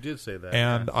last year you did say that,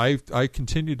 and I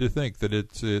continue to think that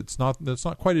it's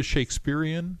not quite as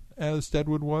Shakespearean as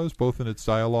Deadwood was, both in its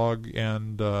dialogue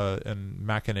and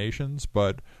machinations.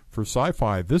 But for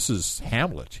sci-fi, this is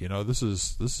Hamlet. This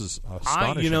is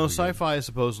astonishing. Sci-fi is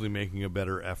supposedly making a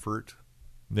better effort.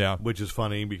 Yeah, which is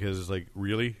funny because it's like,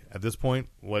 really, at this point,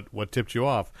 what tipped you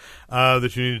off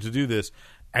that you needed to do this?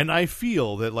 And I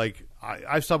feel that, like,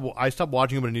 I stopped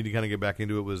watching it, but I need to kind of get back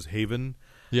into it. Was Haven?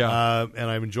 Yeah, and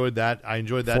I've enjoyed that. I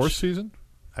enjoyed that fourth season.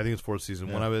 I think it's fourth season.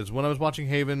 Yeah. When I was watching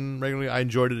Haven regularly, I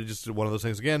enjoyed it. It's just one of those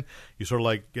things. Again, you sort of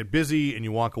like get busy and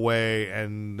you walk away,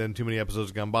 and then too many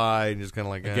episodes have gone by, and just kind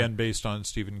of like again based on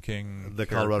Stephen King, the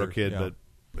Colorado Kid, but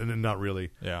and then not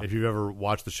really. Yeah. If you've ever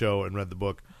watched the show and read the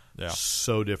book,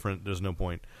 so different. There's no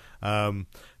point.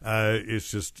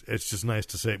 It's just nice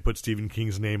to put Stephen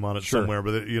King's name on it somewhere,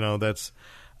 but that's.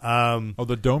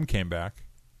 The Dome came back.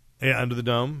 Yeah, Under the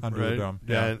Dome. The Dome.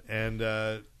 Yeah,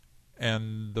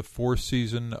 and the fourth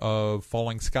season of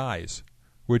Falling Skies,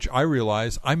 which I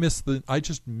realize I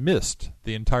just missed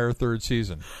the entire third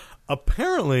season.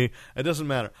 Apparently, it doesn't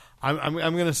matter. I'm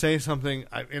going to say something,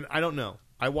 and I don't know.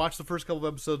 I watched the first couple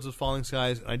of episodes of Falling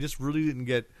Skies, and I just really didn't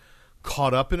get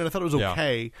caught up in it. I thought it was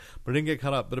okay, but I didn't get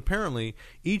caught up. But apparently,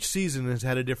 each season has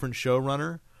had a different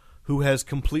showrunner who has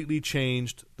completely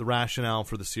changed the rationale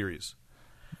for the series.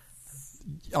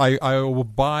 I will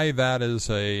buy that as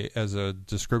a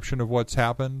description of what's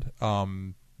happened.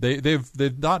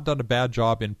 They've not done a bad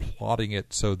job in plotting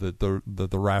it so that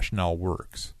the rationale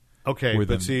works. Okay,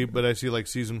 but I see like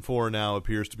season 4 now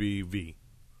appears to be V.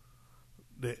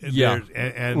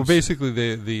 Well, basically,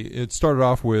 it started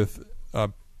off with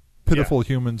pitiful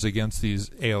humans against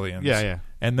these aliens. Yeah.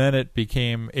 And then it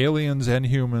became aliens and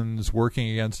humans working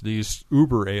against these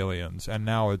uber aliens, and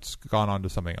now it's gone on to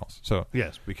something else. So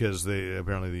yes, because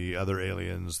apparently the other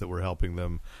aliens that were helping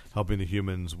the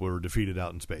humans were defeated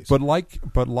out in space. But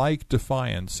like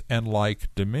Defiance and like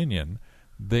Dominion,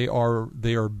 they are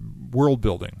world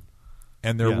building,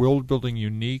 and they're world building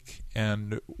unique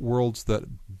and worlds that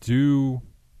do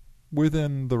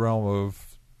within the realm of.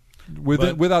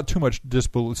 Without too much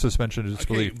suspension of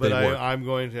disbelief. Okay, but I'm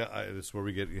going to. This is where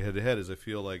we get head to head. Is I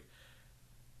feel like,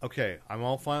 okay, I'm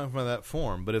all fine for that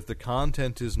form, but if the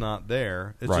content is not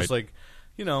there, it's just like,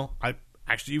 I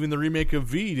actually even the remake of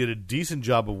V did a decent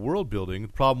job of world building. The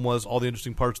problem was all the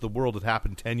interesting parts of the world had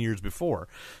happened 10 years before.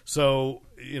 So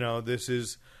this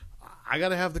is. I got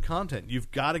to have the content.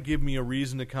 You've got to give me a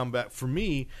reason to come back. For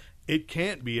me, it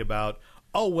can't be about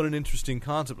what an interesting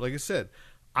concept. Like I said,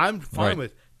 I'm fine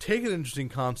with. Take an interesting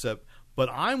concept, but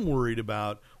I'm worried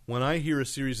about when I hear a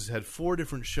series has had 4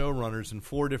 different showrunners and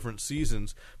 4 different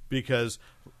seasons, because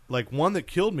like one that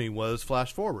killed me was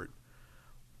Flash Forward.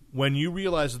 When you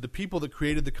realize that the people that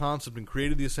created the concept and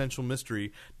created the essential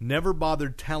mystery never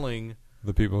bothered telling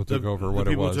the people who took over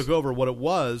what it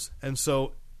was, and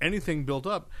so anything built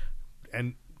up,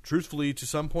 and truthfully, to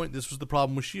some point, this was the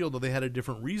problem with S.H.I.E.L.D., though they had a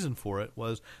different reason for it,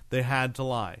 was they had to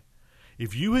lie.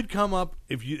 If you had come up,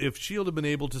 if S.H.I.E.L.D. had been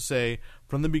able to say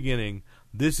from the beginning,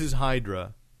 this is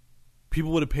Hydra,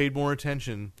 people would have paid more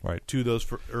attention to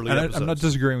those early episodes. I'm not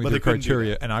disagreeing with your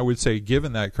criteria, and I would say,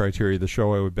 given that criteria, the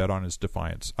show I would bet on is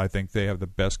Defiance. I think they have the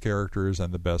best characters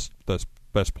and the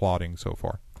best plotting so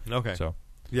far. Okay. So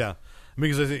yeah.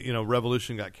 Because I think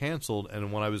Revolution got canceled,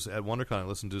 and when I was at WonderCon, I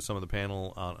listened to some of the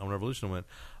panel on Revolution and went,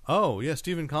 "Oh yeah,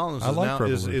 Stephen Collins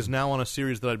is now on a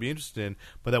series that I'd be interested in,"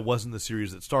 but that wasn't the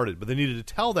series that started. But they needed to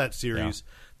tell that series,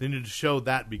 they needed to show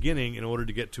that beginning in order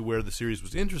to get to where the series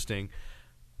was interesting.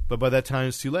 But by that time,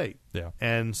 it's too late. Yeah,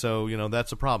 and so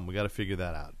that's a problem. We got to figure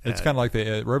that out. It's kind of like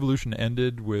the Revolution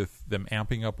ended with them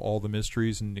amping up all the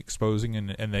mysteries and exposing,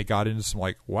 and they got into some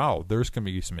like, wow, there's going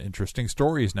to be some interesting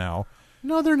stories now.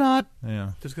 No, they're not.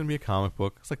 Yeah. There's going to be a comic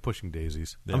book. It's like Pushing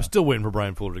Daisies. Yeah. I'm still waiting for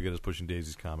Brian Fuller to get his Pushing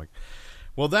Daisies comic.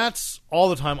 Well, that's all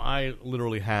the time I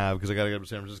literally have, because I got to go to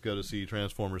San Francisco to see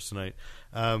Transformers tonight.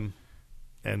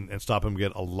 and stop and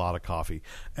get a lot of coffee.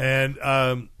 And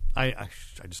I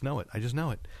just know it. I just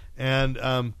know it.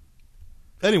 And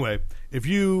anyway, if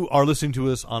you are listening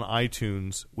to us on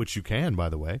iTunes, which you can, by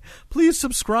the way, please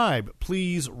subscribe.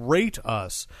 Please rate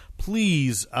us.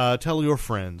 Please tell your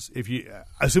friends, if you,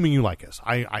 assuming you like us.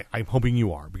 I'm hoping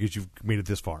you are, because you've made it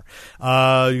this far.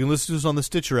 You can listen to us on the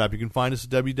Stitcher app. You can find us at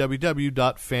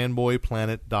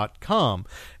www.fanboyplanet.com.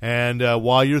 And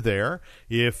while you're there,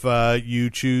 if you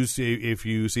choose, if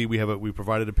you see we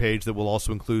provided a page that will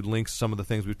also include links to some of the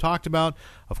things we've talked about.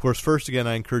 Of course, first, again,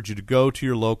 I encourage you to go to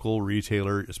your local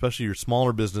retailer, especially your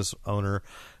smaller business owner,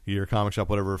 your comic shop,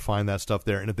 whatever, find that stuff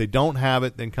there. And if they don't have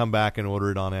it, then come back and order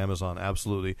it on Amazon.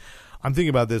 Absolutely. I'm thinking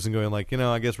about this and going like,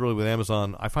 I guess really with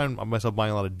Amazon, I find myself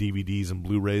buying a lot of DVDs and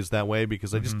Blu-rays that way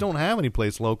because I just don't have any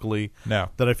place locally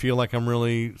that I feel like I'm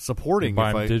really supporting.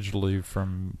 Buy them digitally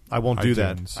from I won't iTunes, do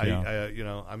that.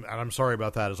 Yeah. I'm sorry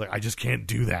about that. It's like I just can't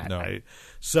do that. No.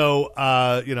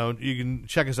 So you can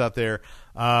check us out there.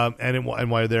 And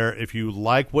while you're there, if you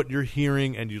like what you're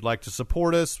hearing and you'd like to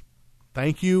support us,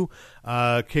 thank you.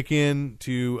 Kick in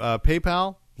to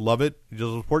PayPal. Love it.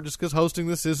 Just support just because hosting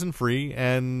this isn't free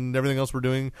and everything else we're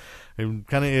doing kind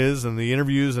of is, and the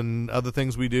interviews and other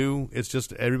things we do. It's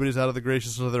just everybody's out of the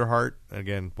graciousness of their heart.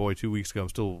 Again, boy, 2 weeks ago I'm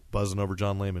still buzzing over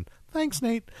John Lehman. Thanks,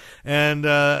 Nate. And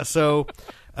no,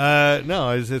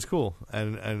 it's cool.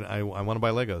 And I want to buy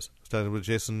Legos. I started with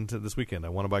Jason this weekend. I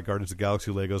want to buy Guardians of the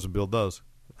Galaxy Legos and build those.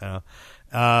 Which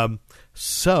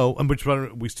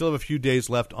we still have a few days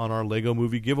left on our Lego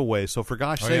Movie giveaway. So for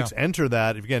gosh sakes, enter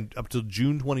that. Again, up till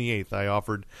June 28th, I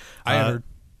offered. I entered.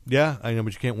 Yeah, I know,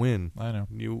 but you can't win. I know.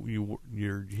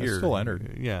 You're here. I still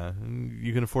entered. Yeah,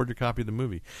 you can afford your copy of the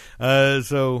movie. Yeah.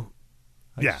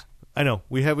 I know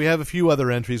we have a few other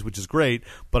entries, which is great,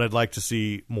 but I'd like to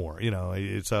see more.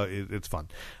 It's fun,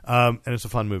 and it's a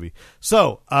fun movie.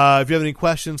 So, if you have any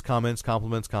questions, comments,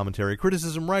 compliments, commentary,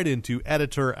 criticism, write into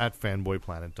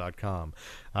editor@fanboyplanet.com.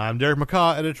 I'm Derek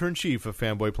McCaw, editor-in-chief of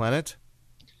Fanboy Planet.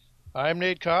 I'm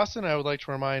Nate Costin. I would like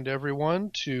to remind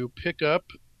everyone to pick up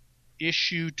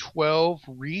issue 12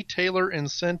 retailer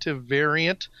incentive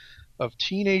variant of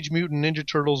Teenage Mutant Ninja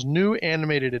Turtles' new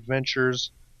animated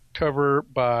adventures. Cover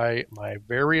by my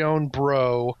very own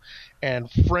bro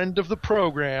and friend of the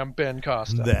program, Ben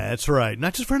Costa. That's right.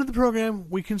 Not just friend of the program.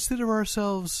 We consider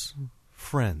ourselves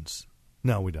friends.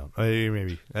 No, we don't.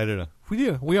 Maybe. I don't know. We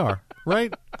do. We are.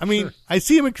 Right? I mean, sure. I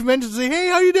see him at conventions and say, hey,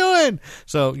 how you doing?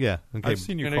 So, yeah. Okay. I've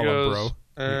seen you call him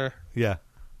bro. Yeah.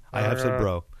 I have said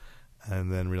bro.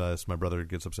 And then realized my brother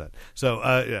gets upset. So,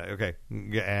 yeah. Okay.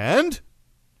 And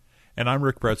I'm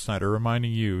Rick Brett Snyder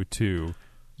reminding you to...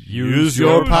 Use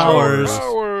your powers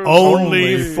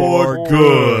only for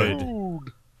good.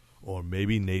 Or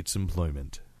maybe Nate's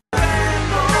employment. I'll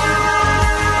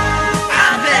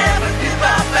never give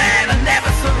up and I'll never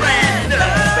surrender.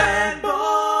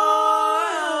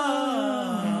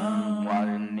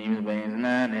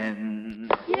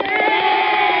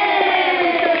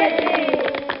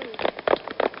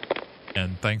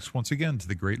 And thanks once again to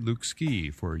the great Luke Ski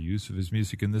for use of his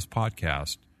music in this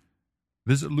podcast.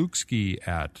 Visit Luke Ski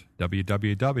at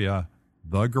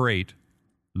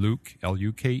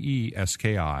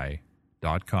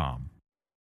www.thegreatlukeski.com.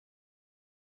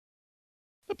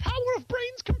 The power of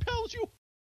brains compels you.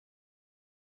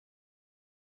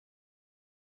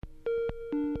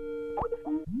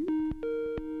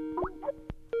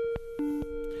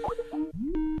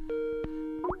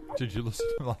 Did you listen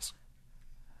to the last?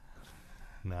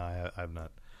 No, I've not.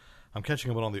 I'm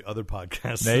catching up on all the other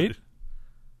podcasts. Nate?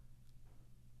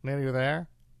 Nate, are you there?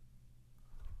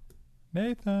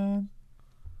 Nathan.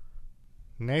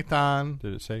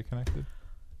 Did it say connected?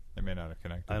 It may not have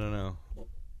connected. I don't know.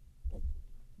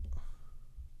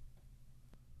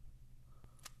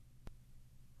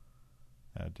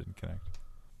 It didn't connect.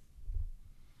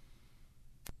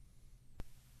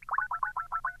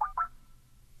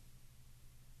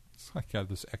 It's like got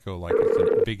this echo, like it's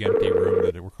a big empty room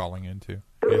that we're calling into.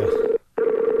 Yeah.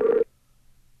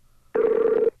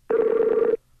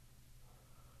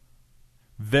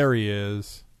 There he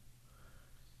is.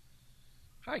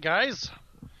 Hi, guys.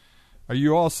 Are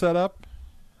you all set up?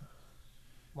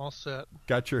 I'm all set.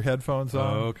 Got your headphones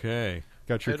on? Okay.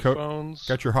 Got your headphones.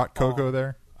 Got your hot cocoa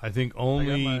there? I think I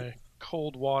only... got my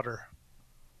cold water.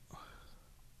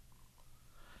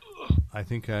 I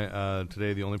think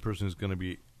today the only person who's going to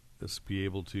be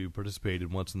able to participate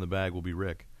in what's in the bag will be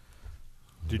Rick.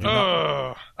 Did you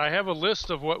I have a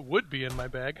list of what would be in my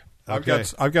bag. Okay.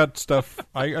 I've got stuff.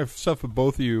 I have stuff that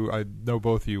both of you. I know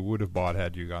both of you would have bought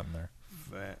had you gotten there.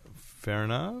 Fair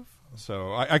enough.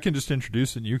 So I can just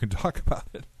introduce it and you can talk about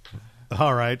it.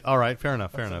 All right. Fair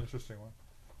enough. That's an interesting one.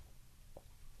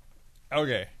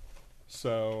 Okay.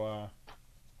 So,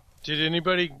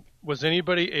 was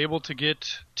anybody able to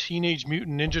get Teenage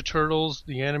Mutant Ninja Turtles,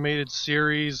 the animated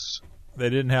series they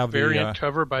didn't have variant the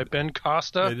cover by Ben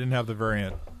Costa? They didn't have the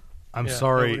variant. I'm Yeah,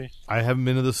 sorry, nobody. I haven't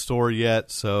been to the store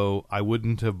yet, so I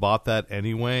wouldn't have bought that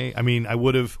anyway. I mean, I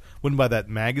wouldn't buy that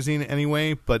magazine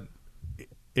anyway, but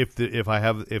if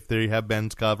they have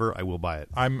Ben's cover, I will buy it.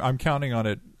 I'm counting on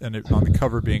it on the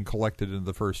cover being collected in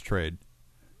the first trade.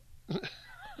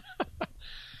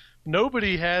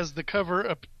 Nobody has the cover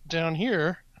up down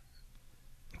here.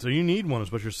 So you need one,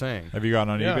 is what you're saying. Have you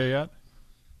gotten on Yeah. eBay yet?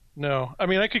 No, I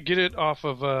mean I could get it off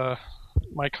of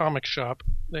my comic shop.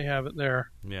 They have it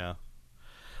there. Yeah.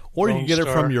 Or you Lone can get it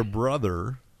Star. from your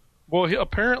brother. Well,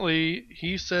 apparently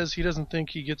he says he doesn't think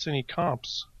he gets any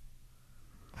comps.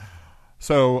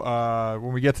 So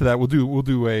when we get to that, we'll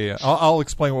do a. I'll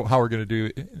explain how we're going to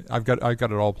do. I've got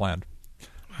it all planned.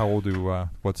 How we'll do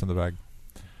what's in the bag.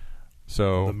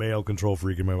 So The male control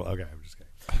freak in my... Okay, I'm just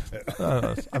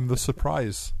kidding. I'm the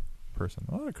surprise person.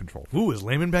 Oh, control. Ooh, is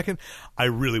Layman back in? I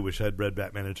really wish I'd read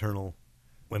Batman Eternal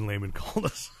when Layman called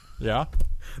us. Yeah.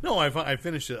 No, I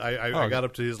finished it. I Oh, got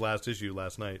up to his last issue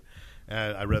last night.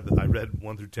 And I read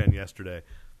 1 through 10 yesterday.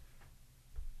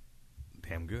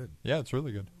 Damn good. Yeah, it's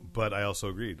really good. But I also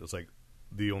agreed. It's like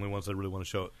the only ones I really want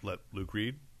to let Luke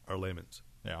read are Layman's.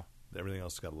 Yeah. Everything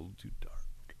else got a little too dark.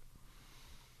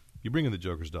 You bring in the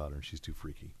Joker's daughter, and she's too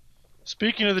freaky.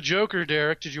 Speaking of the Joker,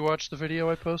 Derek, did you watch the video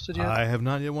I posted yet? I have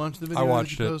not yet watched the video I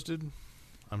watched that you it. posted.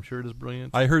 I'm sure it is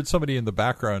brilliant. I heard somebody in the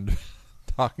background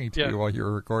talking to Yeah. you while you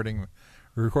were recording.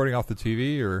 Recording off the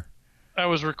TV, or I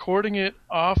was recording it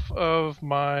off of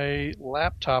my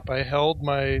laptop. I held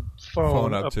my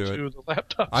phone up to the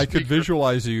laptop I could speaker.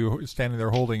 visualize you standing there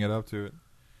holding it up to it,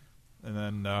 and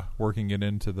then working it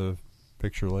into the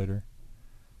picture later.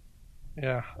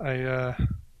 Yeah,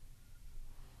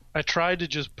 I tried to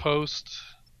just post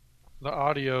the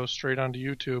audio straight onto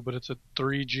YouTube, but it's a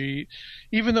 3G.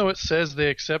 Even though it says they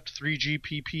accept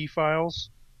 3GPP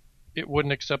files, it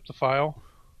wouldn't accept the file.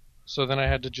 So then I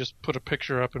had to just put a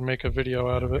picture up and make a video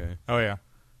out of it. Okay. Oh yeah,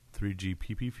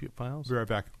 3GPP files? be right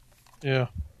back. Yeah.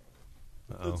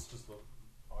 Uh-oh. just the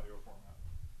audio format.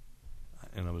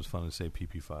 And it was fun to say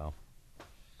PP file.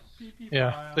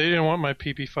 Yeah. They didn't want my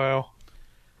PP file.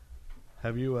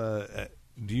 Have you,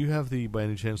 do you have by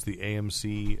any chance, the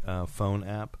AMC phone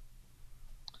app?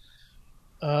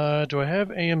 Do I have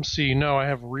AMC? No, I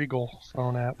have Regal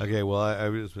phone app. Okay, well, I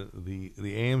was the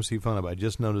AMC phone app. I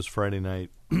just noticed Friday night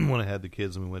when I had the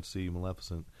kids and we went to see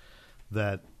Maleficent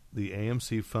that the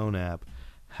AMC phone app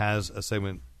has a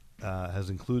segment, has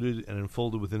included and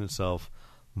enfolded within itself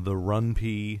the Run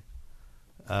P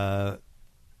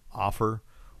offer,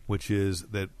 which is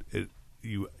that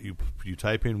you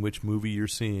type in which movie you're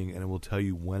seeing and it will tell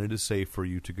you when it is safe for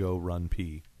you to go run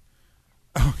pee.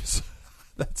 Oh,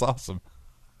 that's awesome.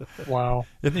 Wow.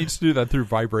 It needs to do that through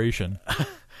vibration.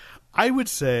 I would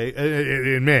say,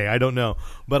 it may, I don't know,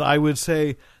 but I would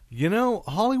say,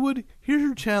 Hollywood, here's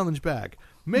your challenge back.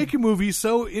 Make a movie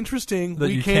so interesting That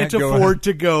we you can't can't go afford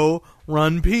to go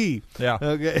run pee. Yeah.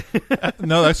 Okay.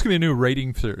 No, that's going to be a new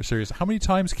rating series. How many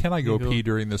times can I go You go- pee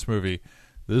during this movie?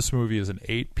 This movie is an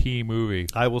 8P movie.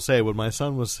 I will say, when my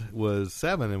son was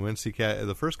 7 and went to see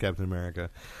the first Captain America,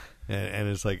 and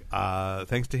it's like,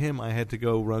 thanks to him, I had to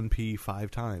go run pee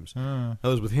 5 times. That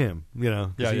was with him, 'cause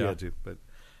Yeah, he yeah. had to. But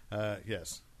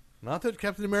yes, not that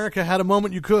Captain America had a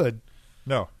moment you could,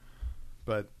 No.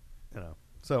 but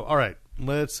So all right,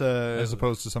 let's. As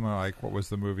opposed to something like, what was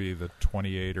the movie, the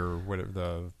 28 or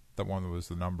whatever, the one that was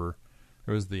the number.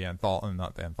 It was the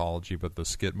not the anthology, but the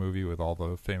skit movie with all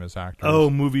the famous actors.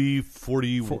 movie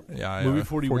 40. movie 41.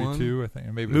 42, I think.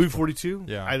 Maybe it Movie was 42.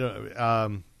 Yeah. I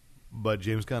don't. But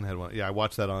James Gunn had one. Yeah, I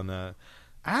watched that on.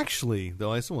 Actually,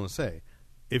 though, I still want to say,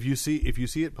 if you see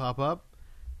it pop up,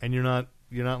 and you're not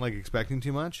like expecting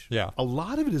too much. Yeah. A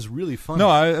lot of it is really funny.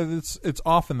 No, it's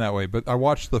often that way. But I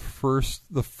watched the first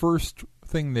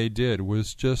thing they did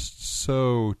was just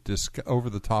so over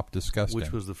the top disgusting.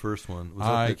 Which was the first one? Was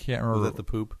I that can't remember. Was that the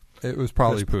poop? It was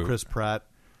probably poop. Chris Pratt.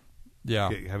 Yeah,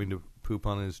 having to poop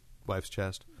on his wife's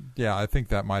chest. yeah. I think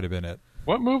that might have been it.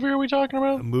 What movie are we talking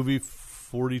about? Movie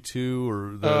 42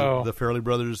 or the Farrelly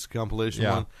Brothers compilation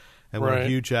Yeah. one, and when Right.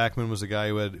 Hugh Jackman was the guy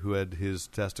who had his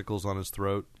testicles on his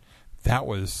throat. That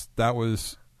was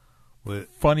What-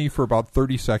 funny for about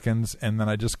 30 seconds, and then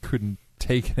I just couldn't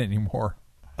take it anymore.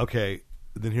 Okay,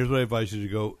 then here's what I advise you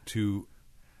to go to.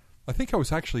 I think I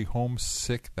was actually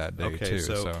homesick that day Okay, too.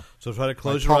 so try to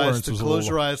close my your eyes tolerance was a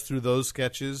little- through those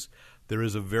sketches. There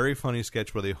is a very funny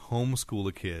sketch where they homeschool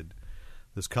a kid.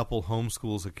 This couple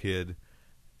homeschools a kid,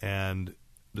 and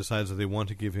decides that they want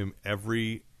to give him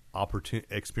every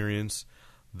experience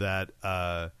that.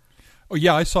 Oh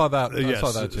yeah, I saw that. I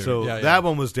saw that too. So yeah, that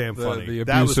one was damn funny. The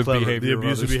that was abusive clever. behavior. The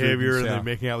abusive of other behavior, students, and then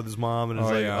making out with his mom, and it's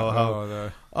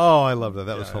the- I love that.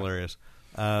 That was hilarious.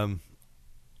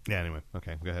 Anyway,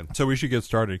 okay, go ahead. So we should get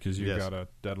started because you've Yes. got a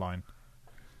deadline.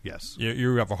 Yes.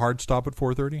 You have a hard stop at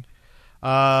 4:30.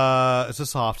 It's a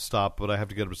soft stop, but I have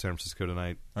to get up to San Francisco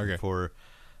tonight Okay. for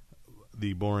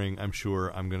the boring. I'm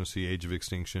sure I'm going to see Age of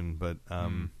Extinction, but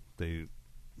they,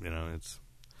 it's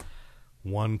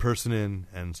one person in,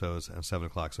 and so it's at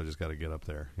 7:00. So I just got to get up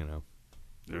there.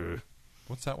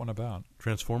 What's that one about?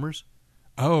 Transformers.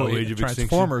 Oh, Age of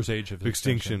Transformers: Extinction. Age of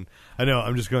Extinction. I know.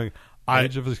 I'm just going.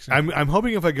 Age of Extinction. I'm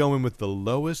hoping if I go in with the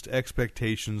lowest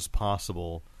expectations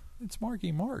possible. It's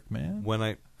Marky Mark, man. When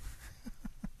I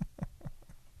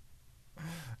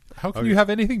How can you have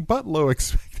anything but low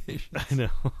expectations? I know.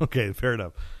 Okay, fair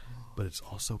enough. But it's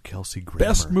also Kelsey Grammer.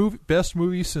 Best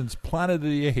movie since Planet of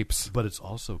the Apes. But it's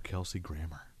also Kelsey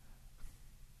Grammer.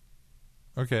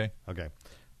 Okay.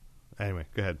 Anyway,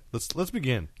 go ahead. Let's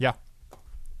begin. Yeah.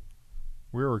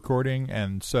 We're recording,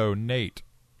 and so Nate.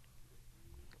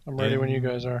 I'm ready when you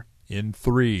guys are. In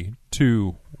 3,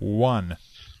 2, 1.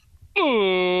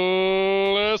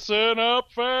 Listen up,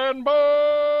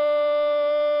 fanboy!